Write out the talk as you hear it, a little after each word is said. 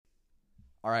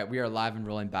All right, we are live and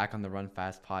rolling back on the Run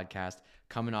Fast podcast,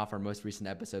 coming off our most recent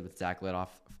episode with Zach Lidoff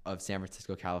of San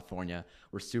Francisco, California.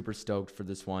 We're super stoked for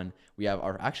this one. We have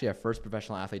our first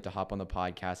professional athlete to hop on the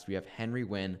podcast. We have Henry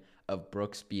Wynne of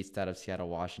Brooks Beast out of Seattle,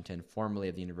 Washington, formerly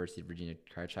of the University of Virginia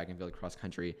track and field cross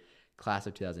country, class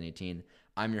of 2018.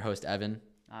 I'm your host, Evan.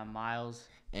 I'm Miles.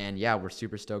 And yeah, we're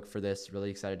super stoked for this. Really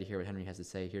excited to hear what Henry has to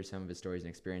say. Here's some of his stories and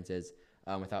experiences.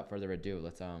 Without further ado,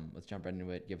 let's jump right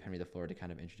into it. Give Henry the floor to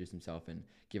kind of introduce himself and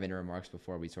give any remarks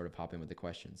before we sort of hop in with the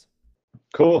questions.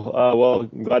 Cool. Well,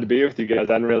 I'm glad to be here with you guys.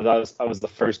 I didn't realize I was the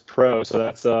first pro, so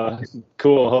that's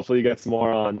cool. Hopefully you get some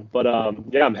more on. But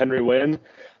yeah, I'm Henry Wynne.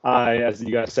 I, as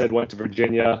you guys said, went to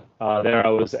Virginia. There I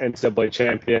was NCAA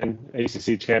champion,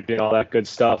 ACC champion, all that good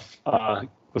stuff.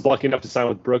 Was lucky enough to sign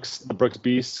with the Brooks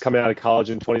Beasts coming out of college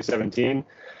in 2017.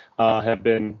 Have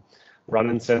been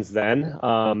running since then.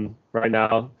 Right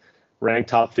now, ranked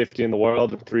top 50 in the world,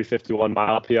 351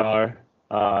 mile PR.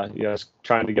 Just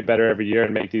trying to get better every year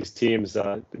and make these teams.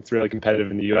 It's really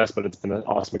competitive in the U.S., but it's been an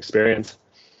awesome experience.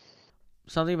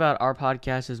 Something about our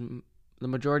podcast is the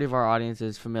majority of our audience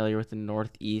is familiar with the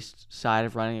Northeast side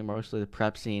of running, and mostly the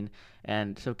prep scene.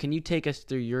 And so can you take us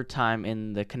through your time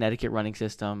in the Connecticut running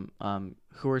system?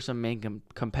 Who are some main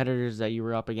competitors that you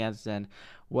were up against, and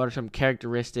what are some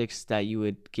characteristics that you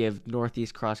would give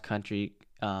Northeast cross country,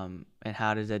 and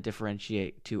how does that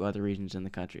differentiate to other regions in the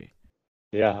country?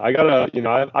 Yeah,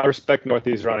 I respect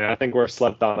Northeast running. I think we're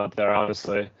slept on up there,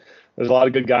 honestly. There's a lot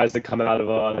of good guys that come out of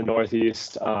the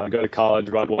Northeast, go to college,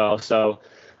 run well. So,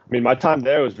 I mean, my time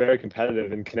there was very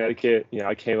competitive. In Connecticut,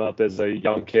 I came up as a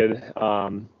young kid.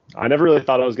 I never really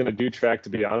thought I was going to do track, to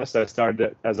be honest. I started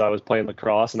it as I was playing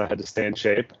lacrosse, and I had to stay in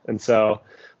shape. And so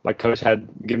my coach had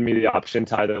given me the option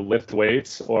to either lift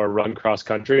weights or run cross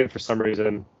country. And for some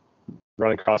reason,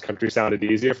 running cross country sounded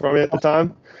easier for me at the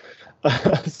time.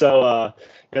 So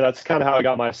that's kind of how I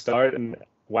got my start and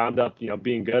wound up,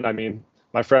 being good. I mean,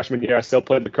 my freshman year, I still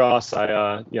played lacrosse.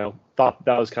 I, thought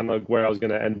that was kind of where I was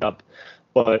going to end up.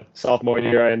 But sophomore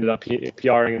year, I ended up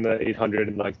PRing in the 800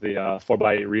 and like the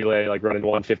 4x8 relay, like running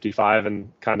 155,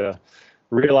 and kind of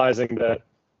realizing that,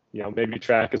 maybe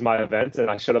track is my event.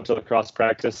 And I showed up to lacrosse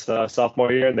practice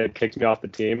sophomore year, and they kicked me off the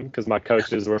team because my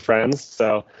coaches were friends.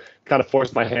 So kind of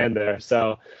forced my hand there.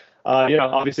 So,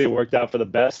 obviously it worked out for the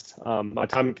best. My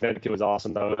time in Connecticut was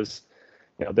awesome, though. It was,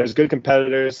 there's good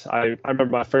competitors. I remember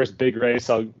my first big race.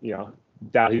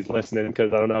 Doubt he's listening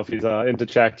because I don't know if he's into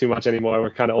track too much anymore.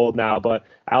 We're kind of old now, but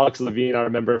Alex Levine, I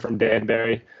remember from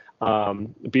Danbury,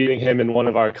 beating him in one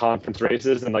of our conference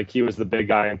races, and like he was the big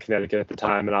guy in Connecticut at the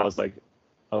time, and I was like,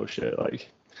 oh shit,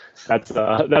 like that's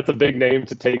a big name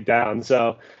to take down.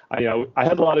 So I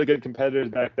had a lot of good competitors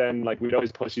back then. Like we'd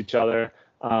always push each other.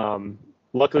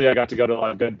 Luckily, I got to go to a lot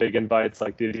of good big invites,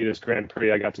 like the Adidas Grand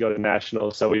Prix. I got to go to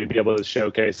nationals, so we'd be able to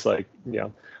showcase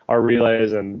our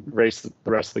relays and race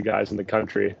the rest of the guys in the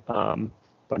country.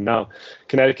 But no,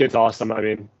 Connecticut's awesome. I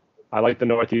mean, I like the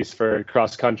Northeast for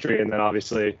cross country, and then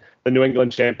obviously the New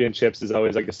England Championships is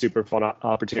always like a super fun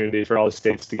opportunity for all the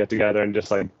states to get together and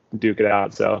just like duke it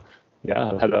out. So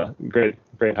yeah, I had a great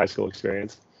high school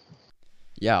experience.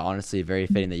 Yeah, honestly, very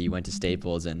fitting that you went to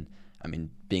Staples, and I mean,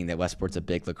 being that Westport's a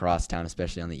big lacrosse town,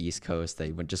 especially on the East Coast,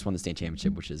 they just won the state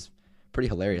championship, which is pretty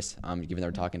hilarious, given that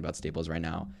we're talking about Staples right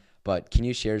now. But can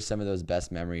you share some of those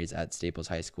best memories at Staples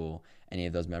High School, any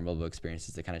of those memorable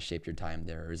experiences that kind of shaped your time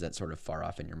there, or is that sort of far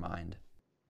off in your mind?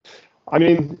 I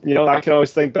mean, I can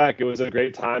always think back. It was a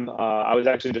great time. I was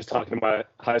actually just talking to my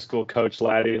high school coach,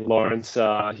 Laddie Lawrence.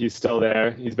 He's still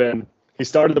there. He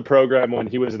started the program when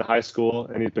he was in high school,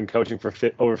 and he's been coaching for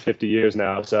over 50 years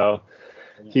now. So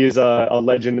he's a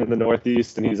legend in the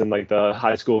Northeast, and he's in like the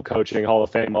high school coaching Hall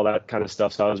of Fame, all that kind of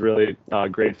stuff. So I was really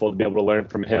grateful to be able to learn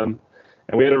from him.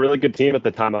 And we had a really good team at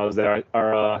the time I was there.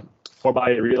 Our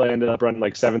 4x8 relay ended up running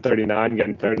like 7:39,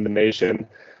 getting third in the nation.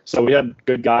 So we had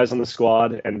good guys on the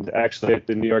squad. And actually at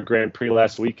the New York Grand Prix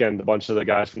last weekend, a bunch of the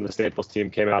guys from the Staples team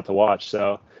came out to watch.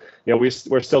 So, we're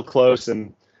still close.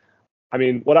 And I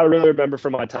mean, what I really remember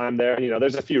from my time there,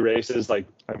 there's a few races. Like,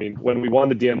 I mean, when we won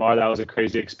the DMR, that was a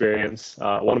crazy experience.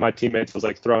 One of my teammates was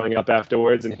like throwing up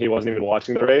afterwards, and he wasn't even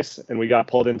watching the race. And we got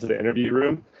pulled into the interview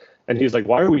room. And he's like,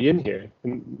 why are we in here?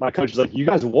 And my coach is like, you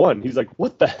guys won. He's like,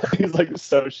 what the heck? He's like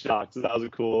so shocked. So that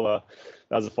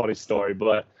was a funny story.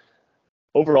 But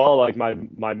overall, like my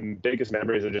biggest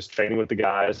memories are just training with the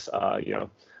guys.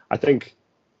 I think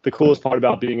the coolest part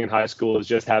about being in high school is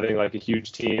just having like a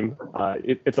huge team.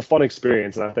 It's a fun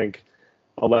experience. And I think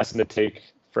a lesson to take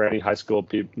for any high school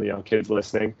people, kids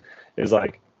listening is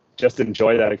like, just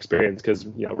enjoy that experience, because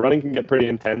running can get pretty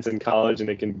intense in college and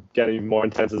it can get even more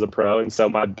intense as a pro. And so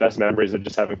my best memories are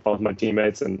just having fun with my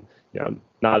teammates and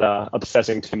not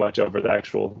obsessing too much over the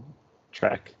actual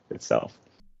track itself.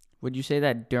 Would you say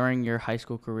that during your high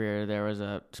school career there was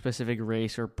a specific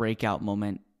race or breakout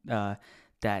moment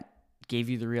that gave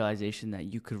you the realization that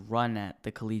you could run at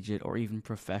the collegiate or even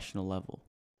professional level?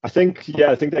 I think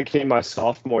that came my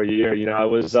sophomore year. I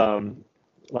was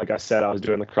like I said, I was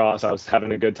doing lacrosse. I was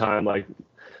having a good time. Like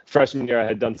freshman year, I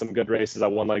had done some good races. I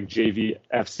won like JV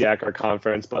FCAC or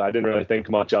conference, but I didn't really think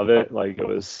much of it. Like it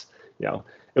was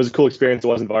a cool experience. It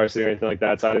wasn't varsity or anything like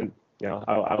that. So I didn't,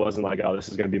 I wasn't like, oh, this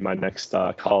is going to be my next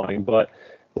calling. But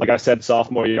like I said,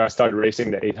 sophomore year, I started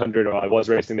racing the 800, or I was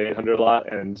racing the 800 a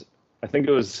lot. And I think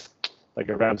it was like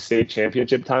around state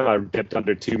championship time, I dipped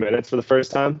under 2 minutes for the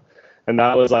first time. And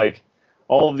that was like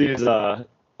all of these,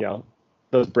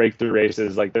 those breakthrough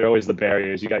races, like they're always the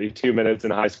barriers. You got your 2 minutes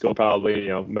in high school, probably,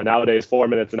 nowadays 4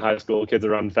 minutes in high school, kids are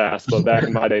running fast. But back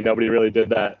in my day, nobody really did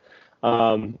that.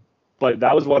 But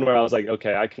that was one where I was like,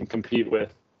 okay, I can compete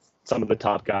with some of the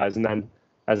top guys. And then,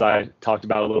 as I talked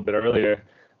about a little bit earlier,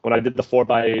 when I did the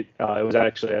 4x8, it was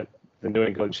actually at the New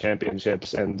England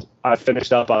Championships, and I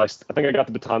finished up. I think I got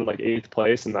the baton in like 8th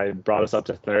place, and I brought us up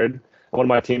to 3rd. One of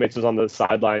my teammates was on the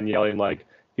sideline yelling, like,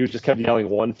 he just kept yelling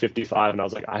 155, and I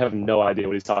was like, I have no idea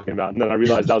what he's talking about. And then I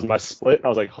realized that was my split, and I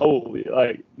was like, holy,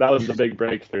 like that was the big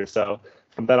breakthrough. So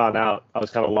from then on out, I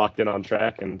was kind of locked in on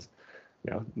track, and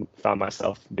found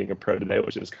myself being a pro today,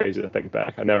 which is crazy to think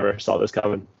back. I never saw this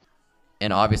coming.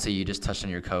 And obviously, you just touched on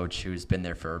your coach, who's been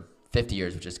there for 50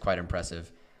 years, which is quite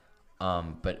impressive.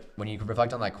 But when you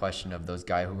reflect on that question of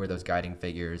who were those guiding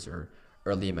figures or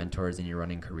early mentors in your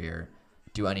running career,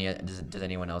 does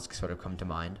anyone else sort of come to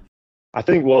mind? I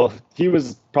think, well, he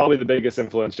was probably the biggest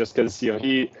influence, just because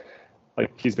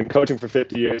he's been coaching for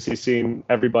 50 years. He's seen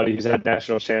everybody. He's had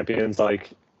national champions. I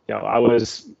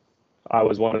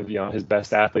was one of his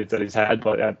best athletes that he's had,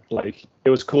 but it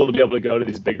was cool to be able to go to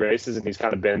these big races, and he's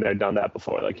kind of been there, done that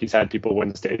before. Like he's had people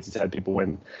win states, he's had people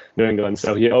win New England.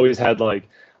 So he always had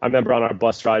I remember on our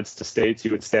bus rides to states, he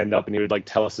would stand up and he would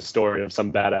tell us a story of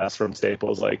some badass from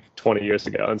Staples 20 years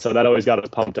ago, and so that always got us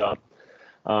pumped up.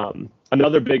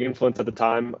 Another big influence at the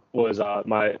time was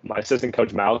my assistant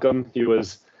coach Malcolm. He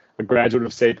was a graduate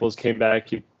of Staples, came back,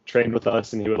 he trained with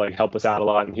us, and he would help us out a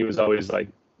lot, and he was always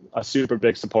a super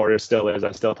big supporter, still is.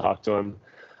 I still talk to him.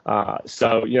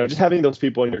 So just having those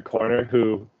people in your corner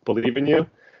who believe in you,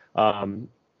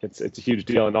 it's a huge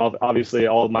deal. And obviously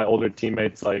all of my older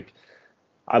teammates,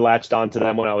 I latched onto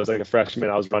them when I was a freshman.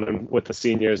 I was running with the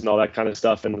seniors and all that kind of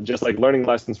stuff, and just learning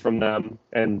lessons from them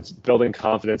and building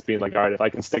confidence, being all right, if I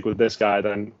can stick with this guy,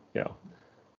 then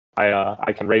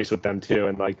I can race with them too.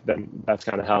 And then that's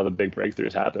kind of how the big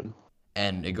breakthroughs happen.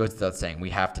 And it goes without saying,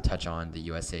 we have to touch on the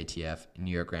USATF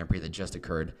New York Grand Prix that just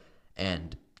occurred.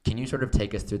 And can you sort of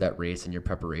take us through that race and your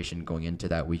preparation going into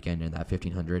that weekend in that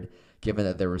 1500, given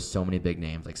that there were so many big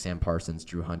names like Sam Parsons,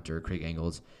 Drew Hunter, Craig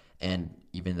Engels, and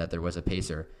even that there was a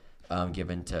pacer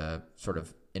given to sort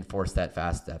of enforce that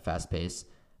fast pace.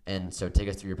 And so take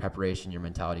us through your preparation, your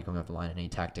mentality coming up the line, and any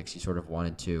tactics you sort of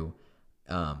wanted to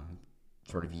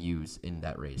sort of use in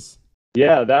that race.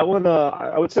 Yeah, that one,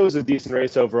 I would say was a decent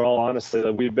race overall, honestly.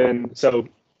 So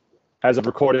as of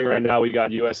recording right now, we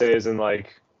got USAs in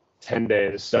 10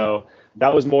 days. So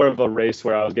that was more of a race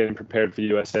where I was getting prepared for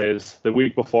USAs. The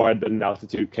week before, I'd been in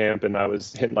altitude camp, and I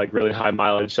was hitting really high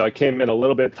mileage. So I came in a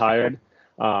little bit tired.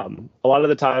 A lot of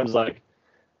the times,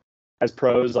 as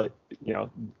pros,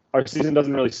 our season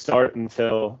doesn't really start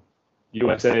until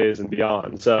USAs and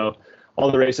beyond. So all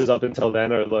the races up until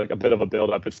then are a bit of a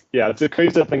build-up. It's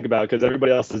crazy to think about, because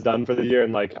everybody else is done for the year,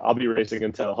 and I'll be racing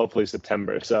until hopefully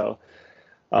September. So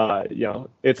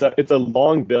it's a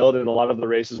long build, and a lot of the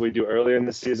races we do earlier in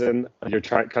the season, you're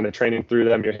kind of training through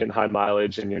them, you're hitting high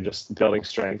mileage, and you're just building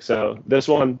strength. So this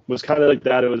one was kind of like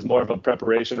that. It was more of a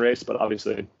preparation race, but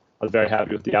obviously I was very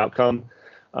happy with the outcome.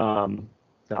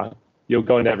 You'll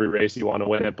go into every race, you want to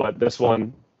win it, but this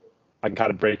one, I can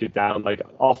kind of break it down.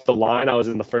 Off the line, I was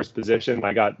in the first position.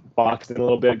 I got boxed in a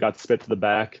little bit, got spit to the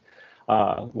back.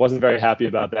 Wasn't very happy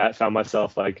about that. Found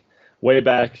myself way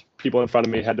back. People in front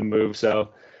of me had to move. So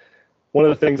one of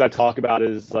the things I talk about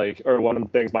is or one of the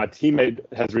things my teammate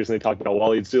has recently talked about,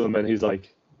 Waleed Suleiman, he's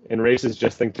in races,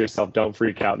 just think to yourself, don't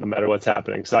freak out no matter what's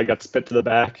happening. So I got spit to the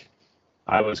back.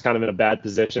 I was kind of in a bad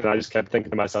position. I just kept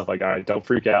thinking to myself, all right, don't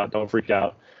freak out. Don't freak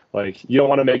out. You don't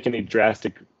want to make any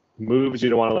drastic moves. You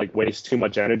don't want to waste too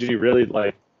much energy.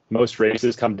 Really, most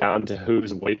races come down to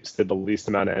who's wasted the least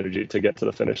amount of energy to get to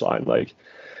the finish line.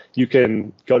 You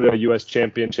can go to a US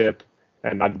championship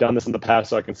And I've done this in the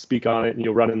past, so I can speak on it. And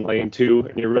you'll run in lane 2,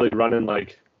 and you're really running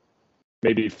like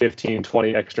maybe 15,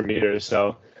 20 extra meters.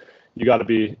 So you got to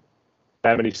be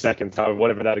that many seconds, however,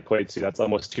 whatever that equates to. That's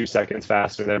almost 2 seconds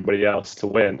faster than everybody else to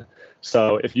win.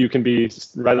 So if you can be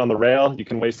right on the rail, you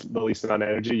can waste the least amount of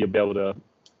energy. You'll be able to,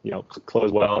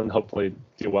 close well and hopefully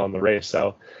do well in the race.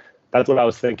 So that's what I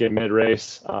was thinking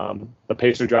mid-race. The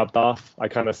pacer dropped off. I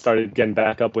kind of started getting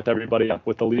back up with everybody, up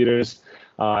with the leaders.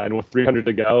 And with 300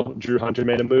 to go, Drew Hunter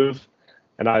made a move.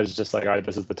 And I was just like, all right,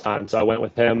 this is the time. So I went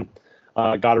with him,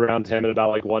 got around him at about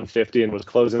like 150 and was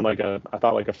closing I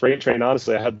thought like a freight train.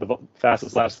 Honestly, I had the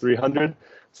fastest last 300.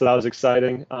 So that was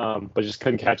exciting, but just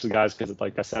couldn't catch the guys because,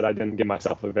 like I said, I didn't give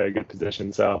myself a very good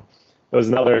position. So it was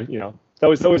another, that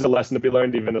was always a lesson to be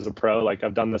learned, even as a pro. Like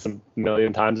I've done this a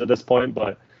million times at this point,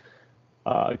 but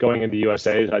going into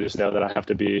USA, I just know that I have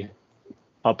to be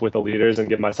up with the leaders and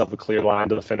give myself a clear line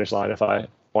to the finish line if I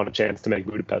want a chance to make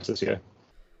Budapest this year.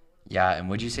 Yeah, and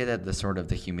would you say that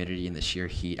the humidity and the sheer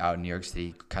heat out in New York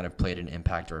City kind of played an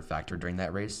impact or a factor during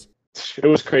that race? It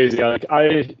was crazy. Like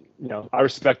I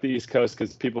respect the East Coast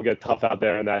because people get tough out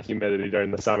there in that humidity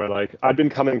during the summer. Like I'd been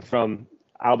coming from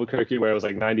Albuquerque where it was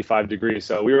like 95 degrees,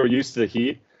 so we were used to the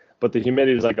heat, but the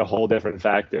humidity is like a whole different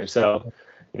factor. So,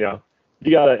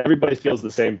 everybody feels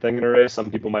the same thing in a race. Some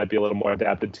people might be a little more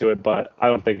adapted to it, but I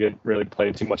don't think it really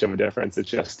played too much of a difference. It's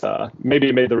just maybe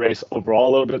it made the race overall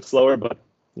a little bit slower, but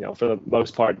for the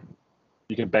most part,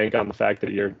 you can bank on the fact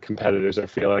that your competitors are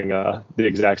feeling the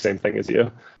exact same thing as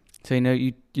you. So,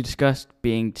 you discussed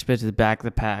being split to the back of the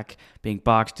pack, being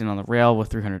boxed in on the rail with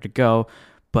 300 to go,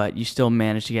 but you still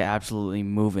managed to get absolutely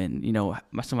moving.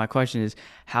 So my question is,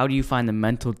 how do you find the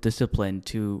mental discipline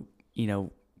to,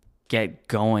 get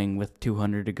going with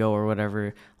 200 to go or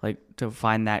whatever, like to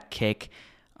find that kick,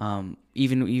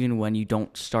 even when you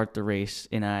don't start the race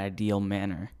in an ideal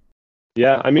manner?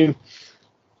 Yeah, I mean,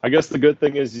 I guess the good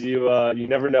thing is you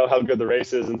never know how good the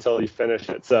race is until you finish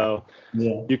it. So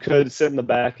you could sit in the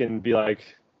back and be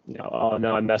like, oh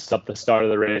no, I messed up the start of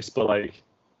the race. But like,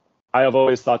 I have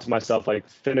always thought to myself, like,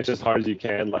 finish as hard as you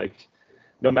can. Like,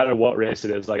 no matter what race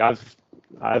it is. Like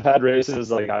I've had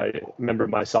races, like I remember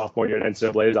my sophomore year in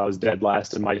NCAAs, I was dead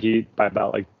last in my heat by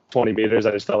about like 20 meters.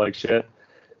 I just felt like shit.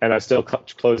 And I still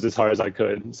closed as hard as I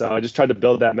could. So I just tried to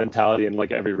build that mentality in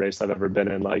like every race I've ever been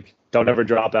in. Like, don't ever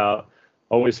drop out.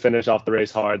 Always finish off the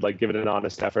race hard, like give it an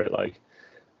honest effort. Like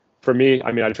for me,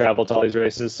 I mean, I travel to all these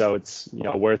races, so it's,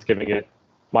 worth giving it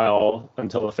my all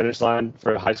until the finish line.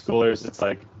 For high schoolers,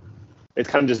 it's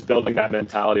kind of just building that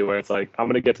mentality where it's like, I'm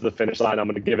going to get to the finish line. I'm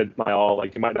going to give it my all.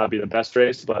 Like it might not be the best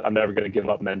race, but I'm never going to give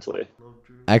up mentally.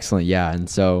 Excellent. Yeah. And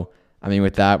so, I mean,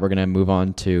 with that, we're going to move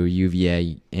on to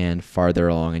UVA and farther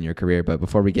along in your career. But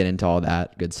before we get into all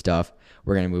that good stuff,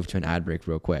 we're going to move to an ad break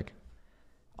real quick.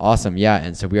 Awesome. Yeah.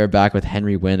 And so we are back with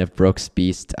Henry Wynne of Brooks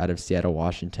Beast out of Seattle,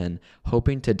 Washington,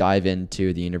 hoping to dive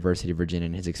into the University of Virginia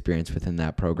and his experience within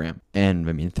that program. And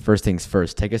I mean, the first things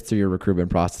first, take us through your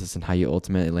recruitment process and how you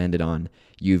ultimately landed on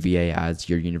UVA as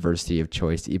your university of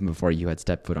choice, even before you had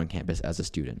stepped foot on campus as a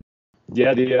student.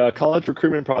 Yeah, the college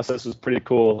recruitment process was pretty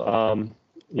cool.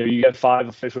 You get 5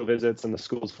 official visits and the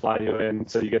schools fly you in.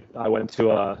 So I went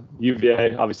to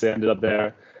UVA, obviously ended up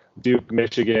there, Duke,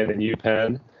 Michigan, and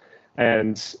UPenn.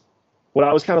 And what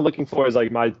I was kind of looking for is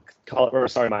like my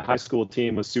high school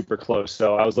team was super close.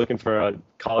 So I was looking for a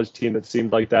college team that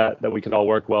seemed like that we could all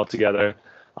work well together.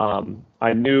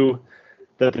 I knew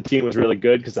that the team was really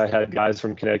good because I had guys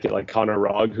from Connecticut like Connor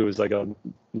Rogg, who was like a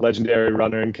legendary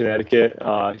runner in Connecticut.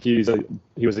 He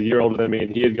was a year older than me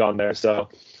and he had gone there. So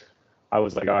I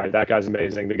was like, all right, that guy's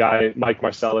amazing. The guy, Mike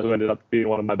Marcella, who ended up being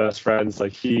one of my best friends,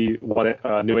 like he won it,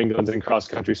 New England's in cross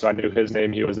country. So I knew his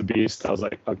name. He was a beast. I was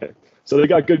like, okay. So they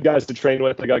got good guys to train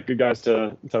with. They got good guys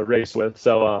to race with.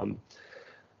 So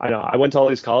I know I went to all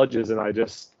these colleges and I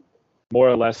just more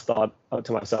or less thought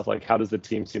to myself, like, how does the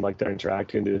team seem like they're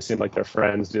interacting? Do they seem like they're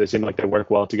friends? Do they seem like they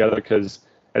work well together? Because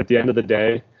at the end of the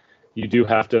day, you do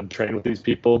have to train with these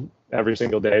people every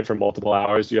single day for multiple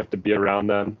hours. You have to be around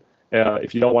them.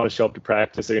 If you don't want to show up to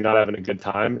practice or you're not having a good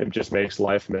time, it just makes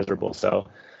life miserable. So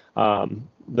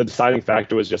the deciding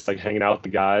factor was just like hanging out with the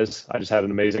guys. I just had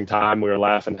an amazing time. We were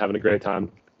laughing, having a great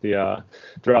time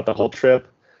throughout the whole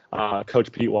trip.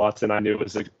 Coach Pete Watson, I knew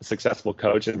was a successful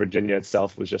coach, and Virginia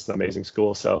itself was just an amazing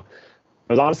school. So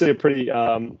it was honestly a pretty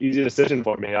easy decision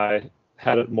for me. I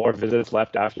had more visits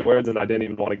left afterwards, and I didn't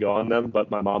even want to go on them,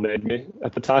 but my mom made me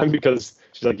at the time because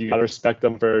she's like, you got to respect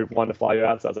them for wanting to fly you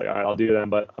out. So I was like, all right, I'll do them,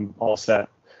 but I'm all set.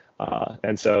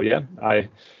 And so, yeah, I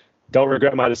don't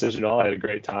regret my decision at all. I had a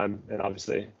great time, and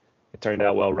obviously turned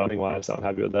out well running wise. So I'm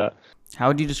happy with that. How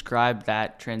would you describe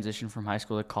that transition from high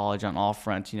school to college on all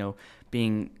fronts?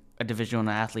 Being a Division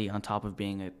I athlete on top of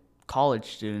being a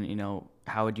college student.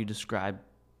 How would you describe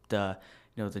the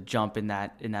jump in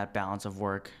that balance of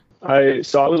work? I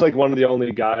was like one of the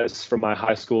only guys from my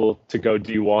high school to go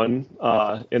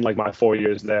D1 in like my 4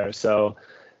 years there. So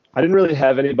I didn't really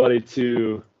have anybody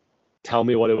to tell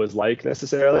me what it was like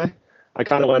necessarily. I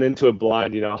kind of went into it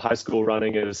blind. High school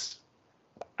running is,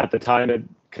 at the time in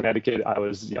Connecticut, I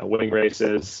was winning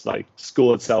races. Like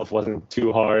school itself wasn't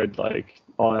too hard. Like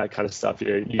all that kind of stuff.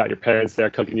 You got your parents there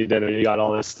cooking you dinner. You got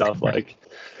all this stuff. Like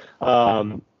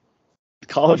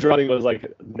college running was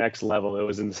like next level. It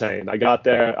was insane. I got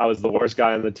there. I was the worst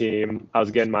guy on the team. I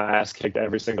was getting my ass kicked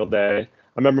every single day.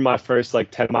 I remember my first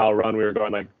like 10-mile run, we were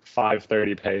going like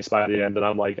 5:30 pace by the end. And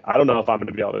I'm like, I don't know if I'm going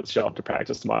to be able to show up to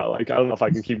practice tomorrow. Like, I don't know if I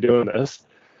can keep doing this.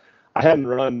 I hadn't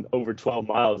run over 12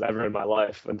 miles ever in my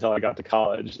life until I got to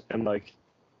college. And like,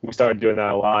 we started doing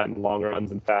that a lot in long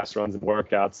runs and fast runs and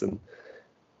workouts, and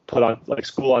put on like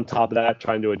school on top of that,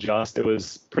 trying to adjust. It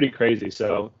was pretty crazy.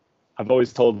 So I've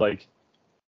always told like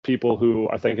people who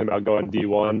are thinking about going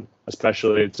D1,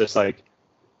 especially, it's just like,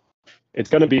 it's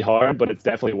going to be hard, but it's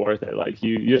definitely worth it. Like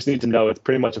you just need to know it's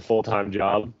pretty much a full-time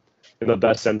job in the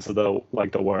best sense of the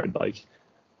word. Like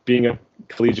being a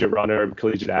collegiate runner,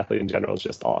 collegiate athlete in general is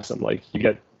just awesome. Like you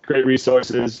get great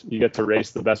resources, you get to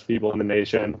race the best people in the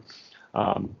nation.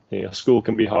 School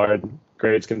can be hard,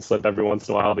 grades can slip every once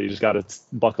in a while, but you just got to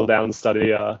buckle down and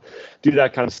study, do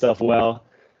that kind of stuff well.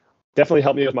 Definitely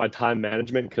helped me with my time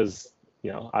management because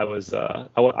I was,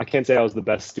 I can't say I was the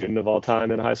best student of all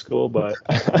time in high school, but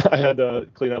I had to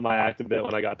clean up my act a bit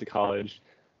when I got to college.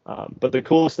 But the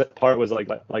coolest part was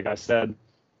like I said,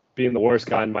 being the worst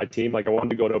guy in my team. Like I wanted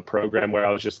to go to a program where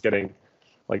I was just getting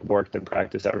like worked in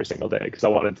practice every single day because I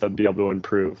wanted to be able to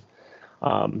improve.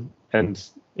 And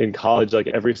in college, like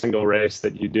every single race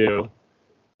that you do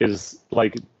is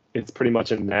like, it's pretty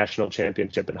much a national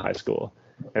championship in high school.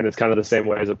 And it's kind of the same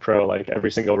way as a pro. Like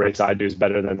every single race I do is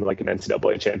better than like an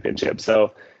NCAA championship.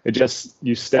 So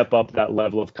you step up that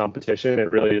level of competition.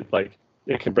 It really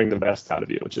it can bring the best out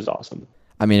of you, which is awesome.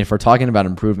 I mean, if we're talking about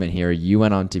improvement here, you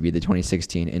went on to be the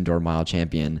 2016 indoor mile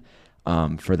champion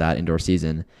for that indoor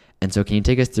season. And so can you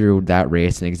take us through that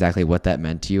race and exactly what that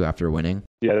meant to you after winning?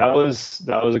 Yeah, that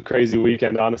was a crazy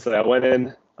weekend. Honestly, I went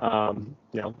in, I'm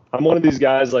one of these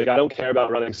guys, like, I don't care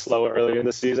about running slow early in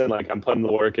the season. Like, I'm putting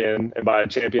the work in, and by a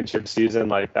championship season,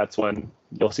 like, that's when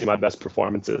you'll see my best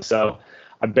performances. So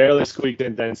I barely squeaked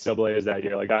into NCAAs that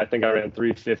year. Like, I think I ran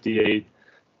 3:58,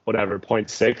 whatever,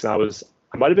 0.6. And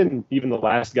I might have been even the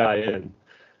last guy in.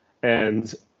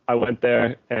 And I went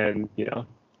there, and,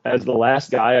 as the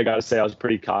last guy, I got to say I was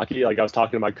pretty cocky. Like, I was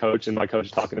talking to my coach, and my coach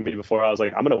was talking to me before. I was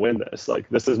like, I'm going to win this. Like,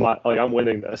 this is I'm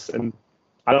winning this. And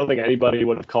I don't think anybody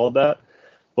would have called that,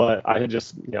 but I had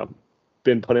just,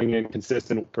 been putting in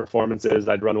consistent performances.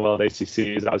 I'd run well at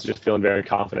ACCs. I was just feeling very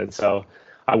confident. So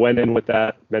I went in with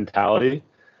that mentality,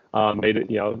 made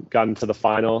it, got into the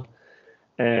final,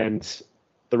 and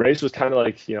the race was kind of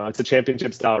like, it's a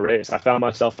championship style race. I found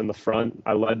myself in the front.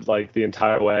 I led like the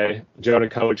entire way. Jonah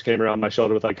Coach came around my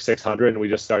shoulder with like 600, and we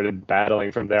just started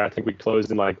battling from there. I think we closed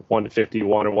in like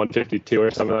 151 or 152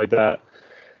 or something like that.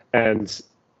 And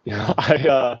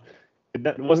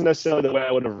it wasn't necessarily the way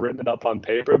I would have written it up on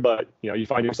paper, but you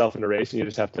find yourself in a race and you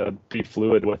just have to be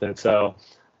fluid with it. So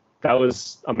that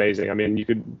was amazing. I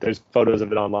mean, there's photos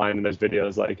of it online and there's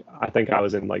videos. Like, I think I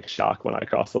was in like shock when I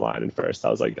crossed the line in first. I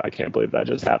was like, I can't believe that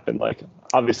just happened. Like,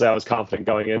 obviously I was confident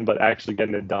going in, but actually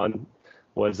getting it done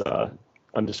was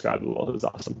undescribable. It was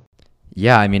awesome.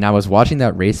 Yeah, I mean, I was watching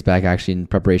that race back actually in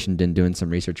preparation and doing some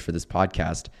research for this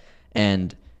podcast,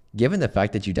 and given the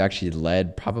fact that you'd actually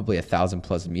led probably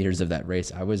 1,000+ meters of that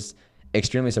race, I was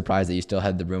extremely surprised that you still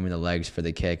had the room in the legs for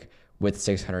the kick with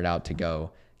 600 out to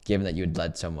go, given that you had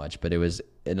led so much. But it was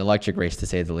an electric race to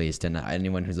say the least. And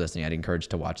anyone who's listening, I'd encourage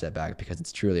to watch that back because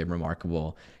it's truly a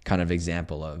remarkable kind of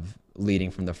example of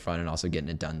leading from the front and also getting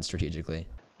it done strategically.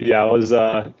 Yeah,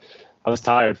 I was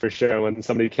tired for sure. When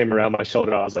somebody came around my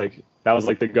shoulder, I was like, that was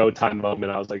like the go time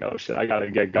moment. I was like, oh shit, I got to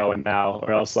get going now,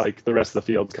 or else like the rest of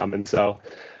the field's coming. So,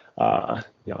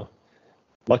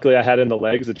 luckily I had it in the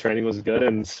legs. The training was good,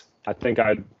 and I think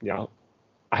I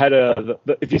had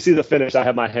if you see the finish, I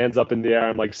had my hands up in the air.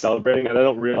 I'm like celebrating, and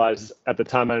at the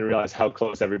time I didn't realize how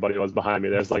close everybody was behind me.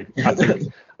 There's like, I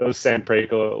think Sam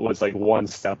Prako was like one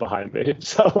step behind me.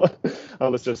 So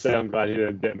let's just say I'm glad he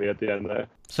didn't get me at the end there.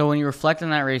 So when you reflect on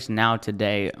that race now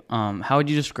today, how would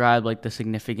you describe like the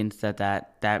significance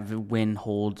that win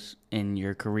holds in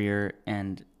your career,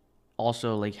 and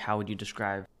also like how would you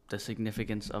describe the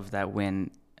significance of that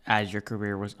win as your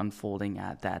career was unfolding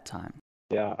at that time?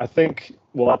 Yeah, I think,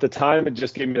 well, at the time, it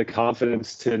just gave me the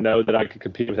confidence to know that I could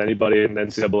compete with anybody in the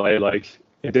NCAA. Like,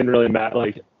 it didn't really matter.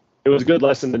 Like, it was a good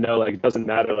lesson to know, like, it doesn't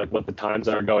matter, like, what the times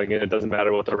are going in. It doesn't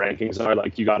matter what the rankings are.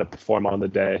 Like, you got to perform on the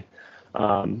day.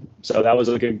 So that was,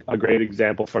 like, a great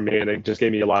example for me, and it just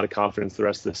gave me a lot of confidence the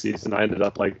rest of the season. I ended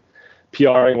up, like,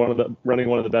 running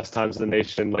one of the best times in the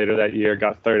nation later that year,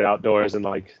 got third outdoors in,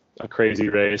 like, a crazy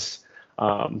race,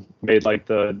 made, like,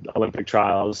 the Olympic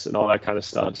trials and all that kind of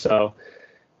stuff. So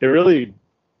it really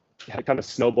kind of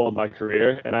snowballed my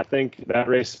career. And I think that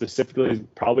race specifically is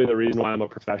probably the reason why I'm a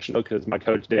professional, because my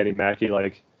coach, Danny Mackey,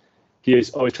 like, he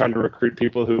is always trying to recruit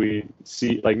people who we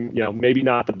see, like, maybe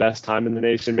not the best time in the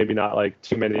nation, maybe not like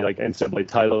too many like NCAA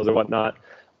titles or whatnot,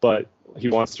 but he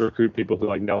wants to recruit people who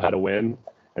like know how to win.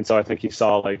 And so I think he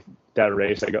saw like that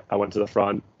race. I went to the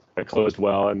front, I closed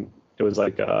well, and it was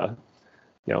like a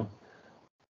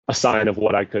sign of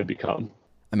what I could become.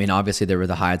 I mean, obviously there were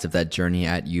the highs of that journey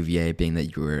at UVA, being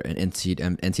that you were an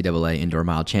NCAA indoor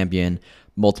mile champion,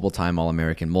 multiple-time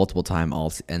All-American, multiple-time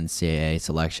All-NCAA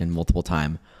selection,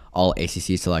 multiple-time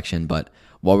All-ACC selection. But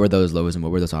what were those lows and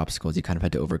what were those obstacles you kind of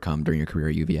had to overcome during your career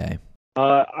at UVA?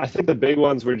 I think the big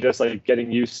ones were just like getting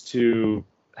used to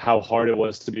how hard it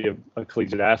was to be a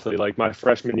collegiate athlete. Like my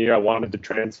freshman year, I wanted to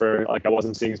transfer. Like I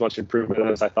wasn't seeing as much improvement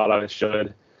as I thought I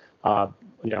should.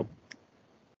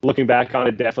 Looking back on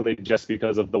it, definitely just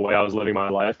because of the way I was living my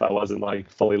life, I wasn't like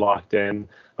fully locked in.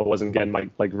 I wasn't getting my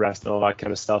like rest and all that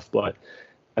kind of stuff. But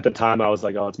at the time, I was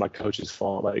like, oh, it's my coach's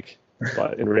fault. Like,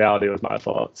 but in reality, it was my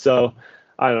fault. So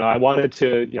I don't know. I wanted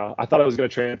to, I thought I was going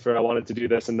to transfer. I wanted to do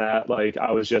this and that. Like,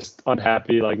 I was just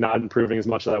unhappy, like not improving as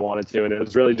much as I wanted to. And it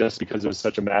was really just because it was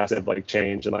such a massive like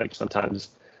change. And like sometimes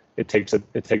it takes a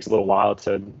little while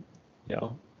to,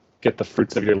 get the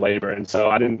fruits of your labor. And so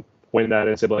I didn't win that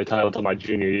NCAA title until my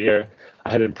junior year.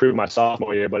 I had improved my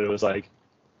sophomore year, but it was like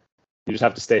you just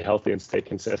have to stay healthy and stay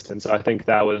consistent. So I think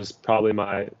that was probably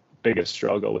my biggest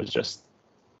struggle, was just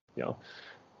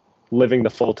living the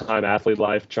full-time athlete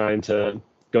life, trying to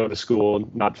go to school,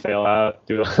 not fail out,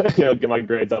 do get my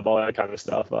grades up, all that kind of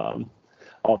stuff, all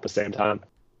at the same time.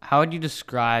 How would you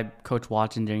describe Coach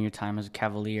Watson during your time as a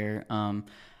Cavalier?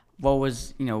 What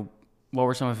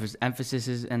were some of his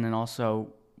emphases, and then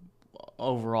also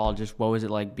overall, just what was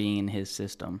it like being in his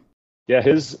system? Yeah,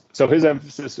 his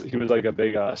emphasis, he was like a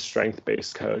big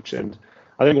strength-based coach. And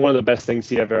I think one of the best things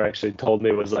he ever actually told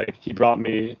me was like, he brought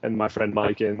me and my friend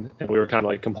Mike in, and we were kind of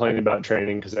like complaining about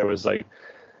training because there was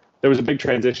a big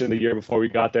transition the year before we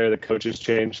got there. The coaches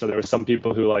changed. So there were some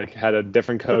people who like had a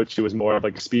different coach who was more of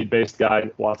like a speed-based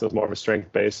guy. Watson was more of a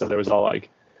strength-based. So there was all like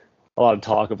a lot of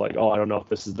talk of like, oh, I don't know if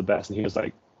this is the best. And he was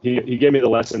like, he gave me the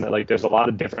lesson that like there's a lot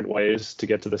of different ways to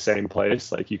get to the same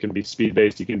place. Like you can be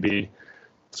speed-based, you can be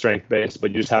strength-based,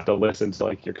 but you just have to listen to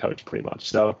like your coach pretty much.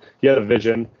 So he had a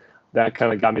vision that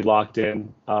kind of got me locked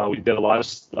in. We did a lot of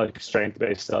like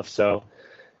strength-based stuff. So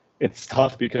it's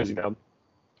tough because,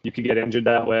 you could get injured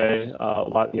that way. A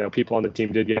lot, people on the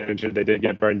team did get injured. They did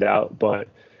get burned out, but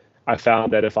I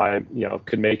found that if I,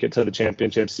 could make it to the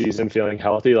championship season feeling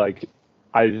healthy, like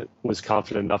I was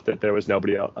confident enough that there was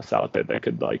nobody else out there that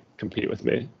could like compete with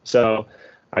me. So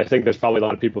I think there's probably a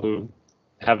lot of people who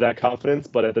have that confidence,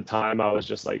 but at the time I was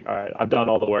just like, all right, I've done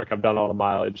all the work. I've done all the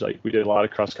mileage. Like we did a lot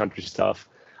of cross country stuff.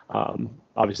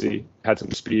 Obviously had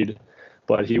some speed,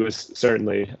 but he was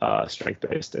certainly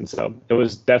strength-based. And so it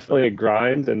was definitely a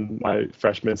grind in my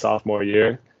freshman, sophomore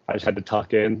year. I just had to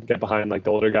tuck in, get behind like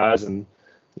the older guys and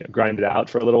grind it out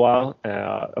for a little while.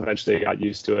 Eventually got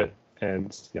used to it.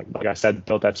 And like I said,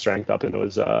 built that strength up, and it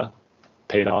was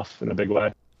paid off in a big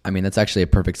way. I mean, that's actually a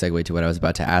perfect segue to what I was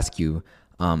about to ask you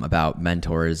about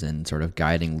mentors and sort of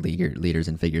guiding leaders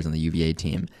and figures on the UVA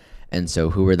team. And so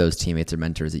who were those teammates or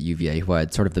mentors at UVA who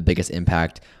had sort of the biggest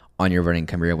impact on your running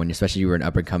career when especially you were an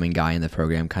up-and-coming guy in the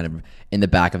program, kind of in the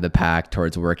back of the pack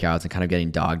towards workouts and kind of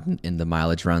getting dogged in the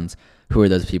mileage runs? Who are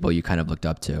those people you kind of looked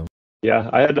up to? Yeah,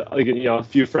 I had like a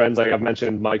few friends. Like I've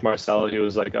mentioned, Mike Marcello. He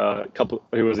was like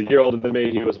he was a year older than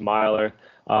me. He was a miler.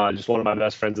 Just one of my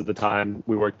best friends at the time.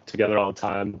 We worked together all the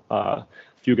time. A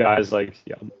few guys like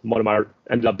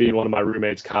ended up being one of my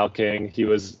roommates, Kyle King. He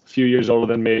was a few years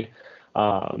older than me.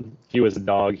 He was a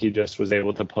dog. He just was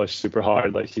able to push super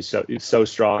hard. Like he's so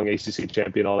strong, ACC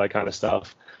champion, all that kind of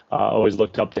stuff. Always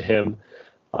looked up to him.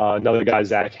 Another guy,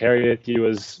 Zach Harriet. He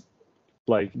was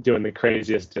like doing the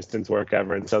craziest distance work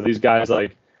ever. And so these guys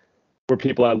like were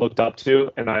people I looked up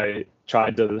to, and I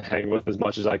tried to hang with as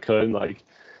much as I could. And, like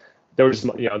they were just,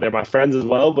 they're my friends as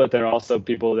well, but they're also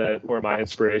people that were my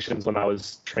inspirations when I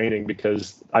was training,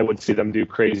 because I would see them do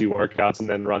crazy workouts and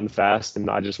then run fast, and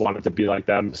I just wanted to be like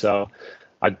them. So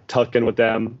I tuck in with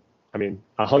them. I mean,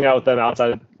 I hung out with them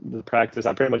outside of the practice.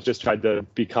 I pretty much just tried to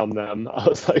become them. I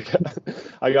was like,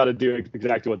 I got to do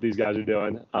exactly what these guys are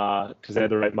doing because they had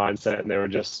the right mindset and they were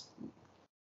just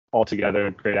altogether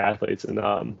great athletes. And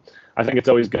I think it's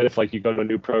always good if like you go to a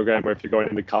new program or if you're going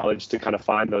into college to kind of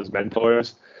find those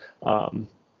mentors.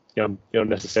 You don't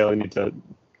necessarily need to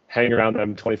hang around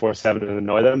them 24/7 and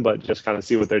annoy them, but just kind of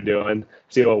see what they're doing,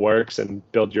 see what works, and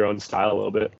build your own style a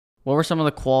little bit. What were some of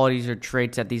the qualities or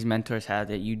traits that these mentors had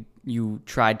that you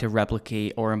tried to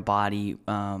replicate or embody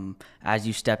as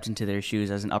you stepped into their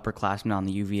shoes as an upperclassman on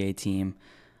the UVA team,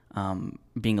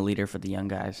 being a leader for the young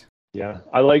guys? Yeah,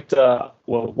 I liked,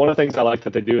 one of the things I like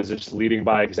that they do is just leading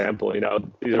by example.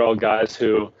 These are all guys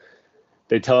who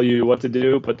they tell you what to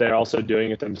do, but they're also doing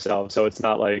it themselves. So it's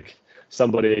not like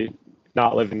somebody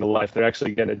not living the life. They're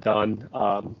actually getting it done.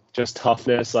 Just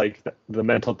toughness, like the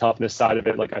mental toughness side of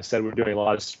it. Like I said, we're doing a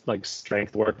lot of like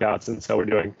strength workouts. And so we're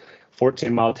doing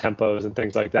 14-mile tempos and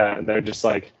things like that. And they're just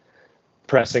like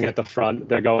pressing at the front.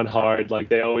 They're going hard. Like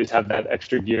they always have that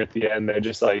extra gear at the end. They're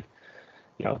just like,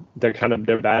 they're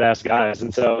badass guys.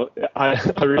 And so I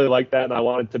really like that. And I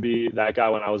wanted to be that guy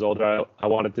when I was older. I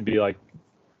wanted to be like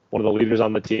one of the leaders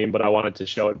on the team, but I wanted to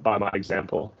show it by my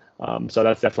example. So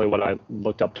that's definitely what I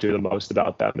looked up to the most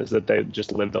about them, is that they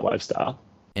just live the lifestyle.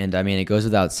 And I mean, it goes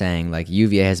without saying, like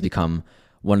UVA has become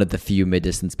one of the few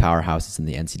mid-distance powerhouses in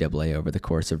the NCAA over the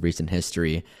course of recent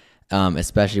history,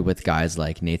 especially with guys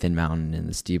like Nathan Mountain in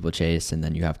the steeplechase, and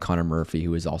then you have Connor Murphy,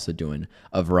 who is also doing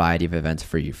a variety of events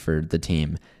for the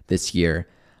team this year.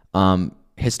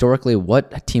 Historically,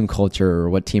 what team culture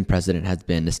or what team precedent has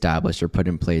been established or put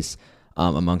in place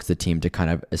amongst the team to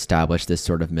kind of establish this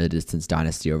sort of mid-distance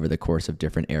dynasty over the course of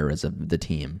different eras of the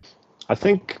team? I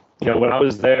think, when I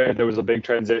was there was a big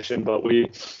transition, but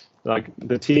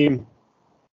the team,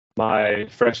 my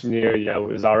freshman year, it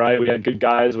was all right. We had good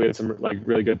guys. We had some like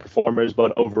really good performers,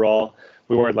 but overall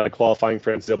we weren't like qualifying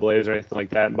for NCAAs or anything like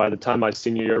that. And by the time my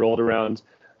senior year rolled around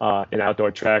in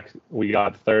outdoor track, we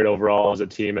got third overall as a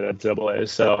team in NCAAs.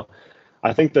 So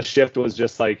I think the shift was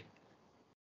just like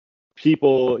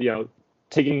people,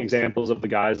 taking examples of the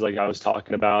guys like I was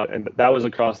talking about, and that was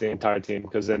across the entire team,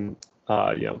 because in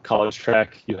college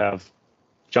track you have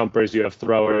jumpers, you have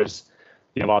throwers,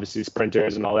 you have obviously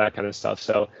sprinters and all that kind of stuff.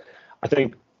 So I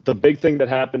think the big thing that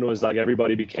happened was like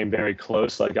everybody became very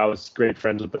close. Like I was great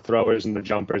friends with the throwers and the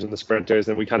jumpers and the sprinters,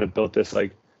 and we kind of built this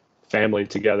like family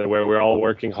together where we're all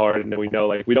working hard, and we know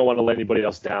like we don't want to let anybody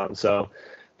else down. So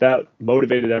that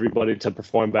motivated everybody to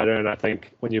perform better. And I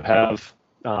think when you have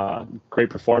great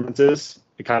performances,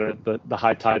 it kind of the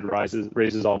high tide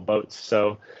raises all boats.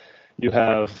 So you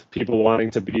have people wanting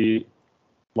to be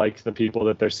like the people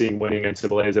that they're seeing winning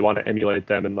NCAAs. They want to emulate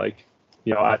them. And like,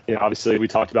 obviously we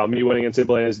talked about me winning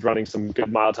NCAAs, running some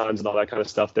good mile times and all that kind of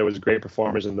stuff. There was great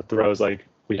performers in the throws. Like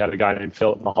we had a guy named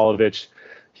Philip Mihalovich.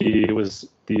 He was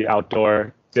the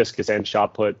outdoor discus and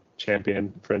shot put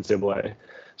champion for NCAA.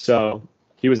 So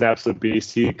he was an absolute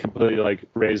beast. He completely like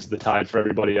raised the tide for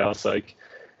everybody else. Like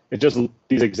it's just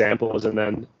these examples, and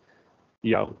then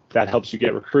that helps you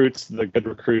get recruits. The good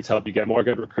recruits help you get more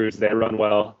good recruits. They run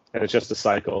well, and it's just a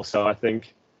cycle. So I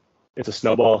think it's a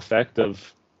snowball effect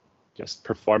of just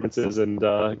performances and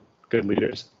good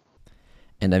leaders.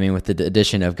 And I mean, with the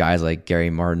addition of guys like Gary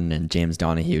Martin and James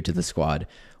Donahue to the squad,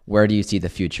 where do you see the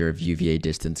future of UVA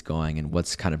distance going, and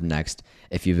what's kind of next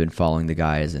if you've been following the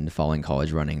guys and following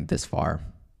college running this far?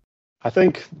 I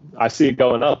think I see it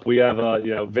going up. We have,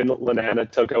 Wynne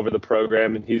took over the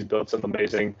program, and he's built some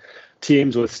amazing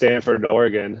teams with Stanford and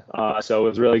Oregon. So I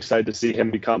was really excited to see him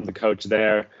become the coach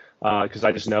there, because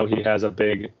I just know he has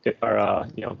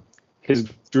his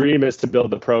dream is to build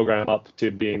the program up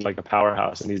to being like a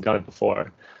powerhouse, and he's done it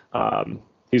before.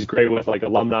 He's great with like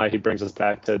alumni. He brings us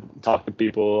back to talk to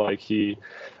people. Like he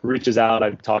reaches out.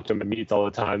 I talk to him at meets all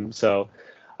the time. So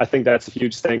I think that's a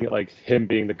huge thing, like him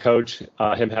being the coach,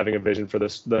 him having a vision for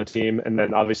the team. And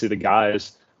then obviously the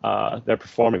guys, they're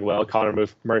performing well. Connor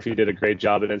Murphy did a great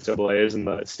job at NCAAs, and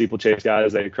the steeplechase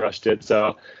guys, they crushed it.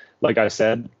 So like I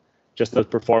said, just those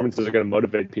performances are going to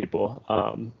motivate people.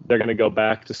 They're going to go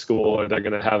back to school, or they're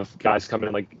going to have guys come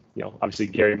in like, obviously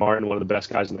Gary Martin, one of the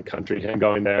best guys in the country, him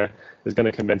going there is going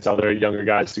to convince other younger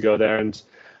guys to go there. And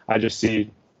I just see,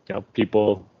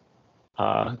 people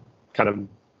kind of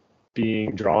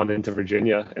being drawn into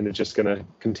Virginia, and it's just going to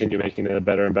continue making it a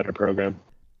better and better program.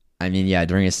 I mean, yeah,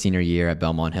 during his senior year at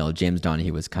Belmont Hill, James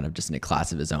Donahue was kind of just in a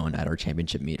class of his own at our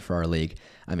championship meet for our league.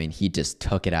 I mean, he just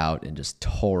took it out and just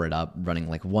tore it up, running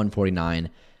like 149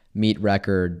 meet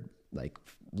record, like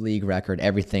league record,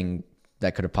 everything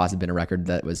that could have possibly been a record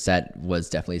that was set was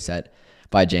definitely set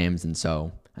by James. And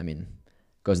so, I mean,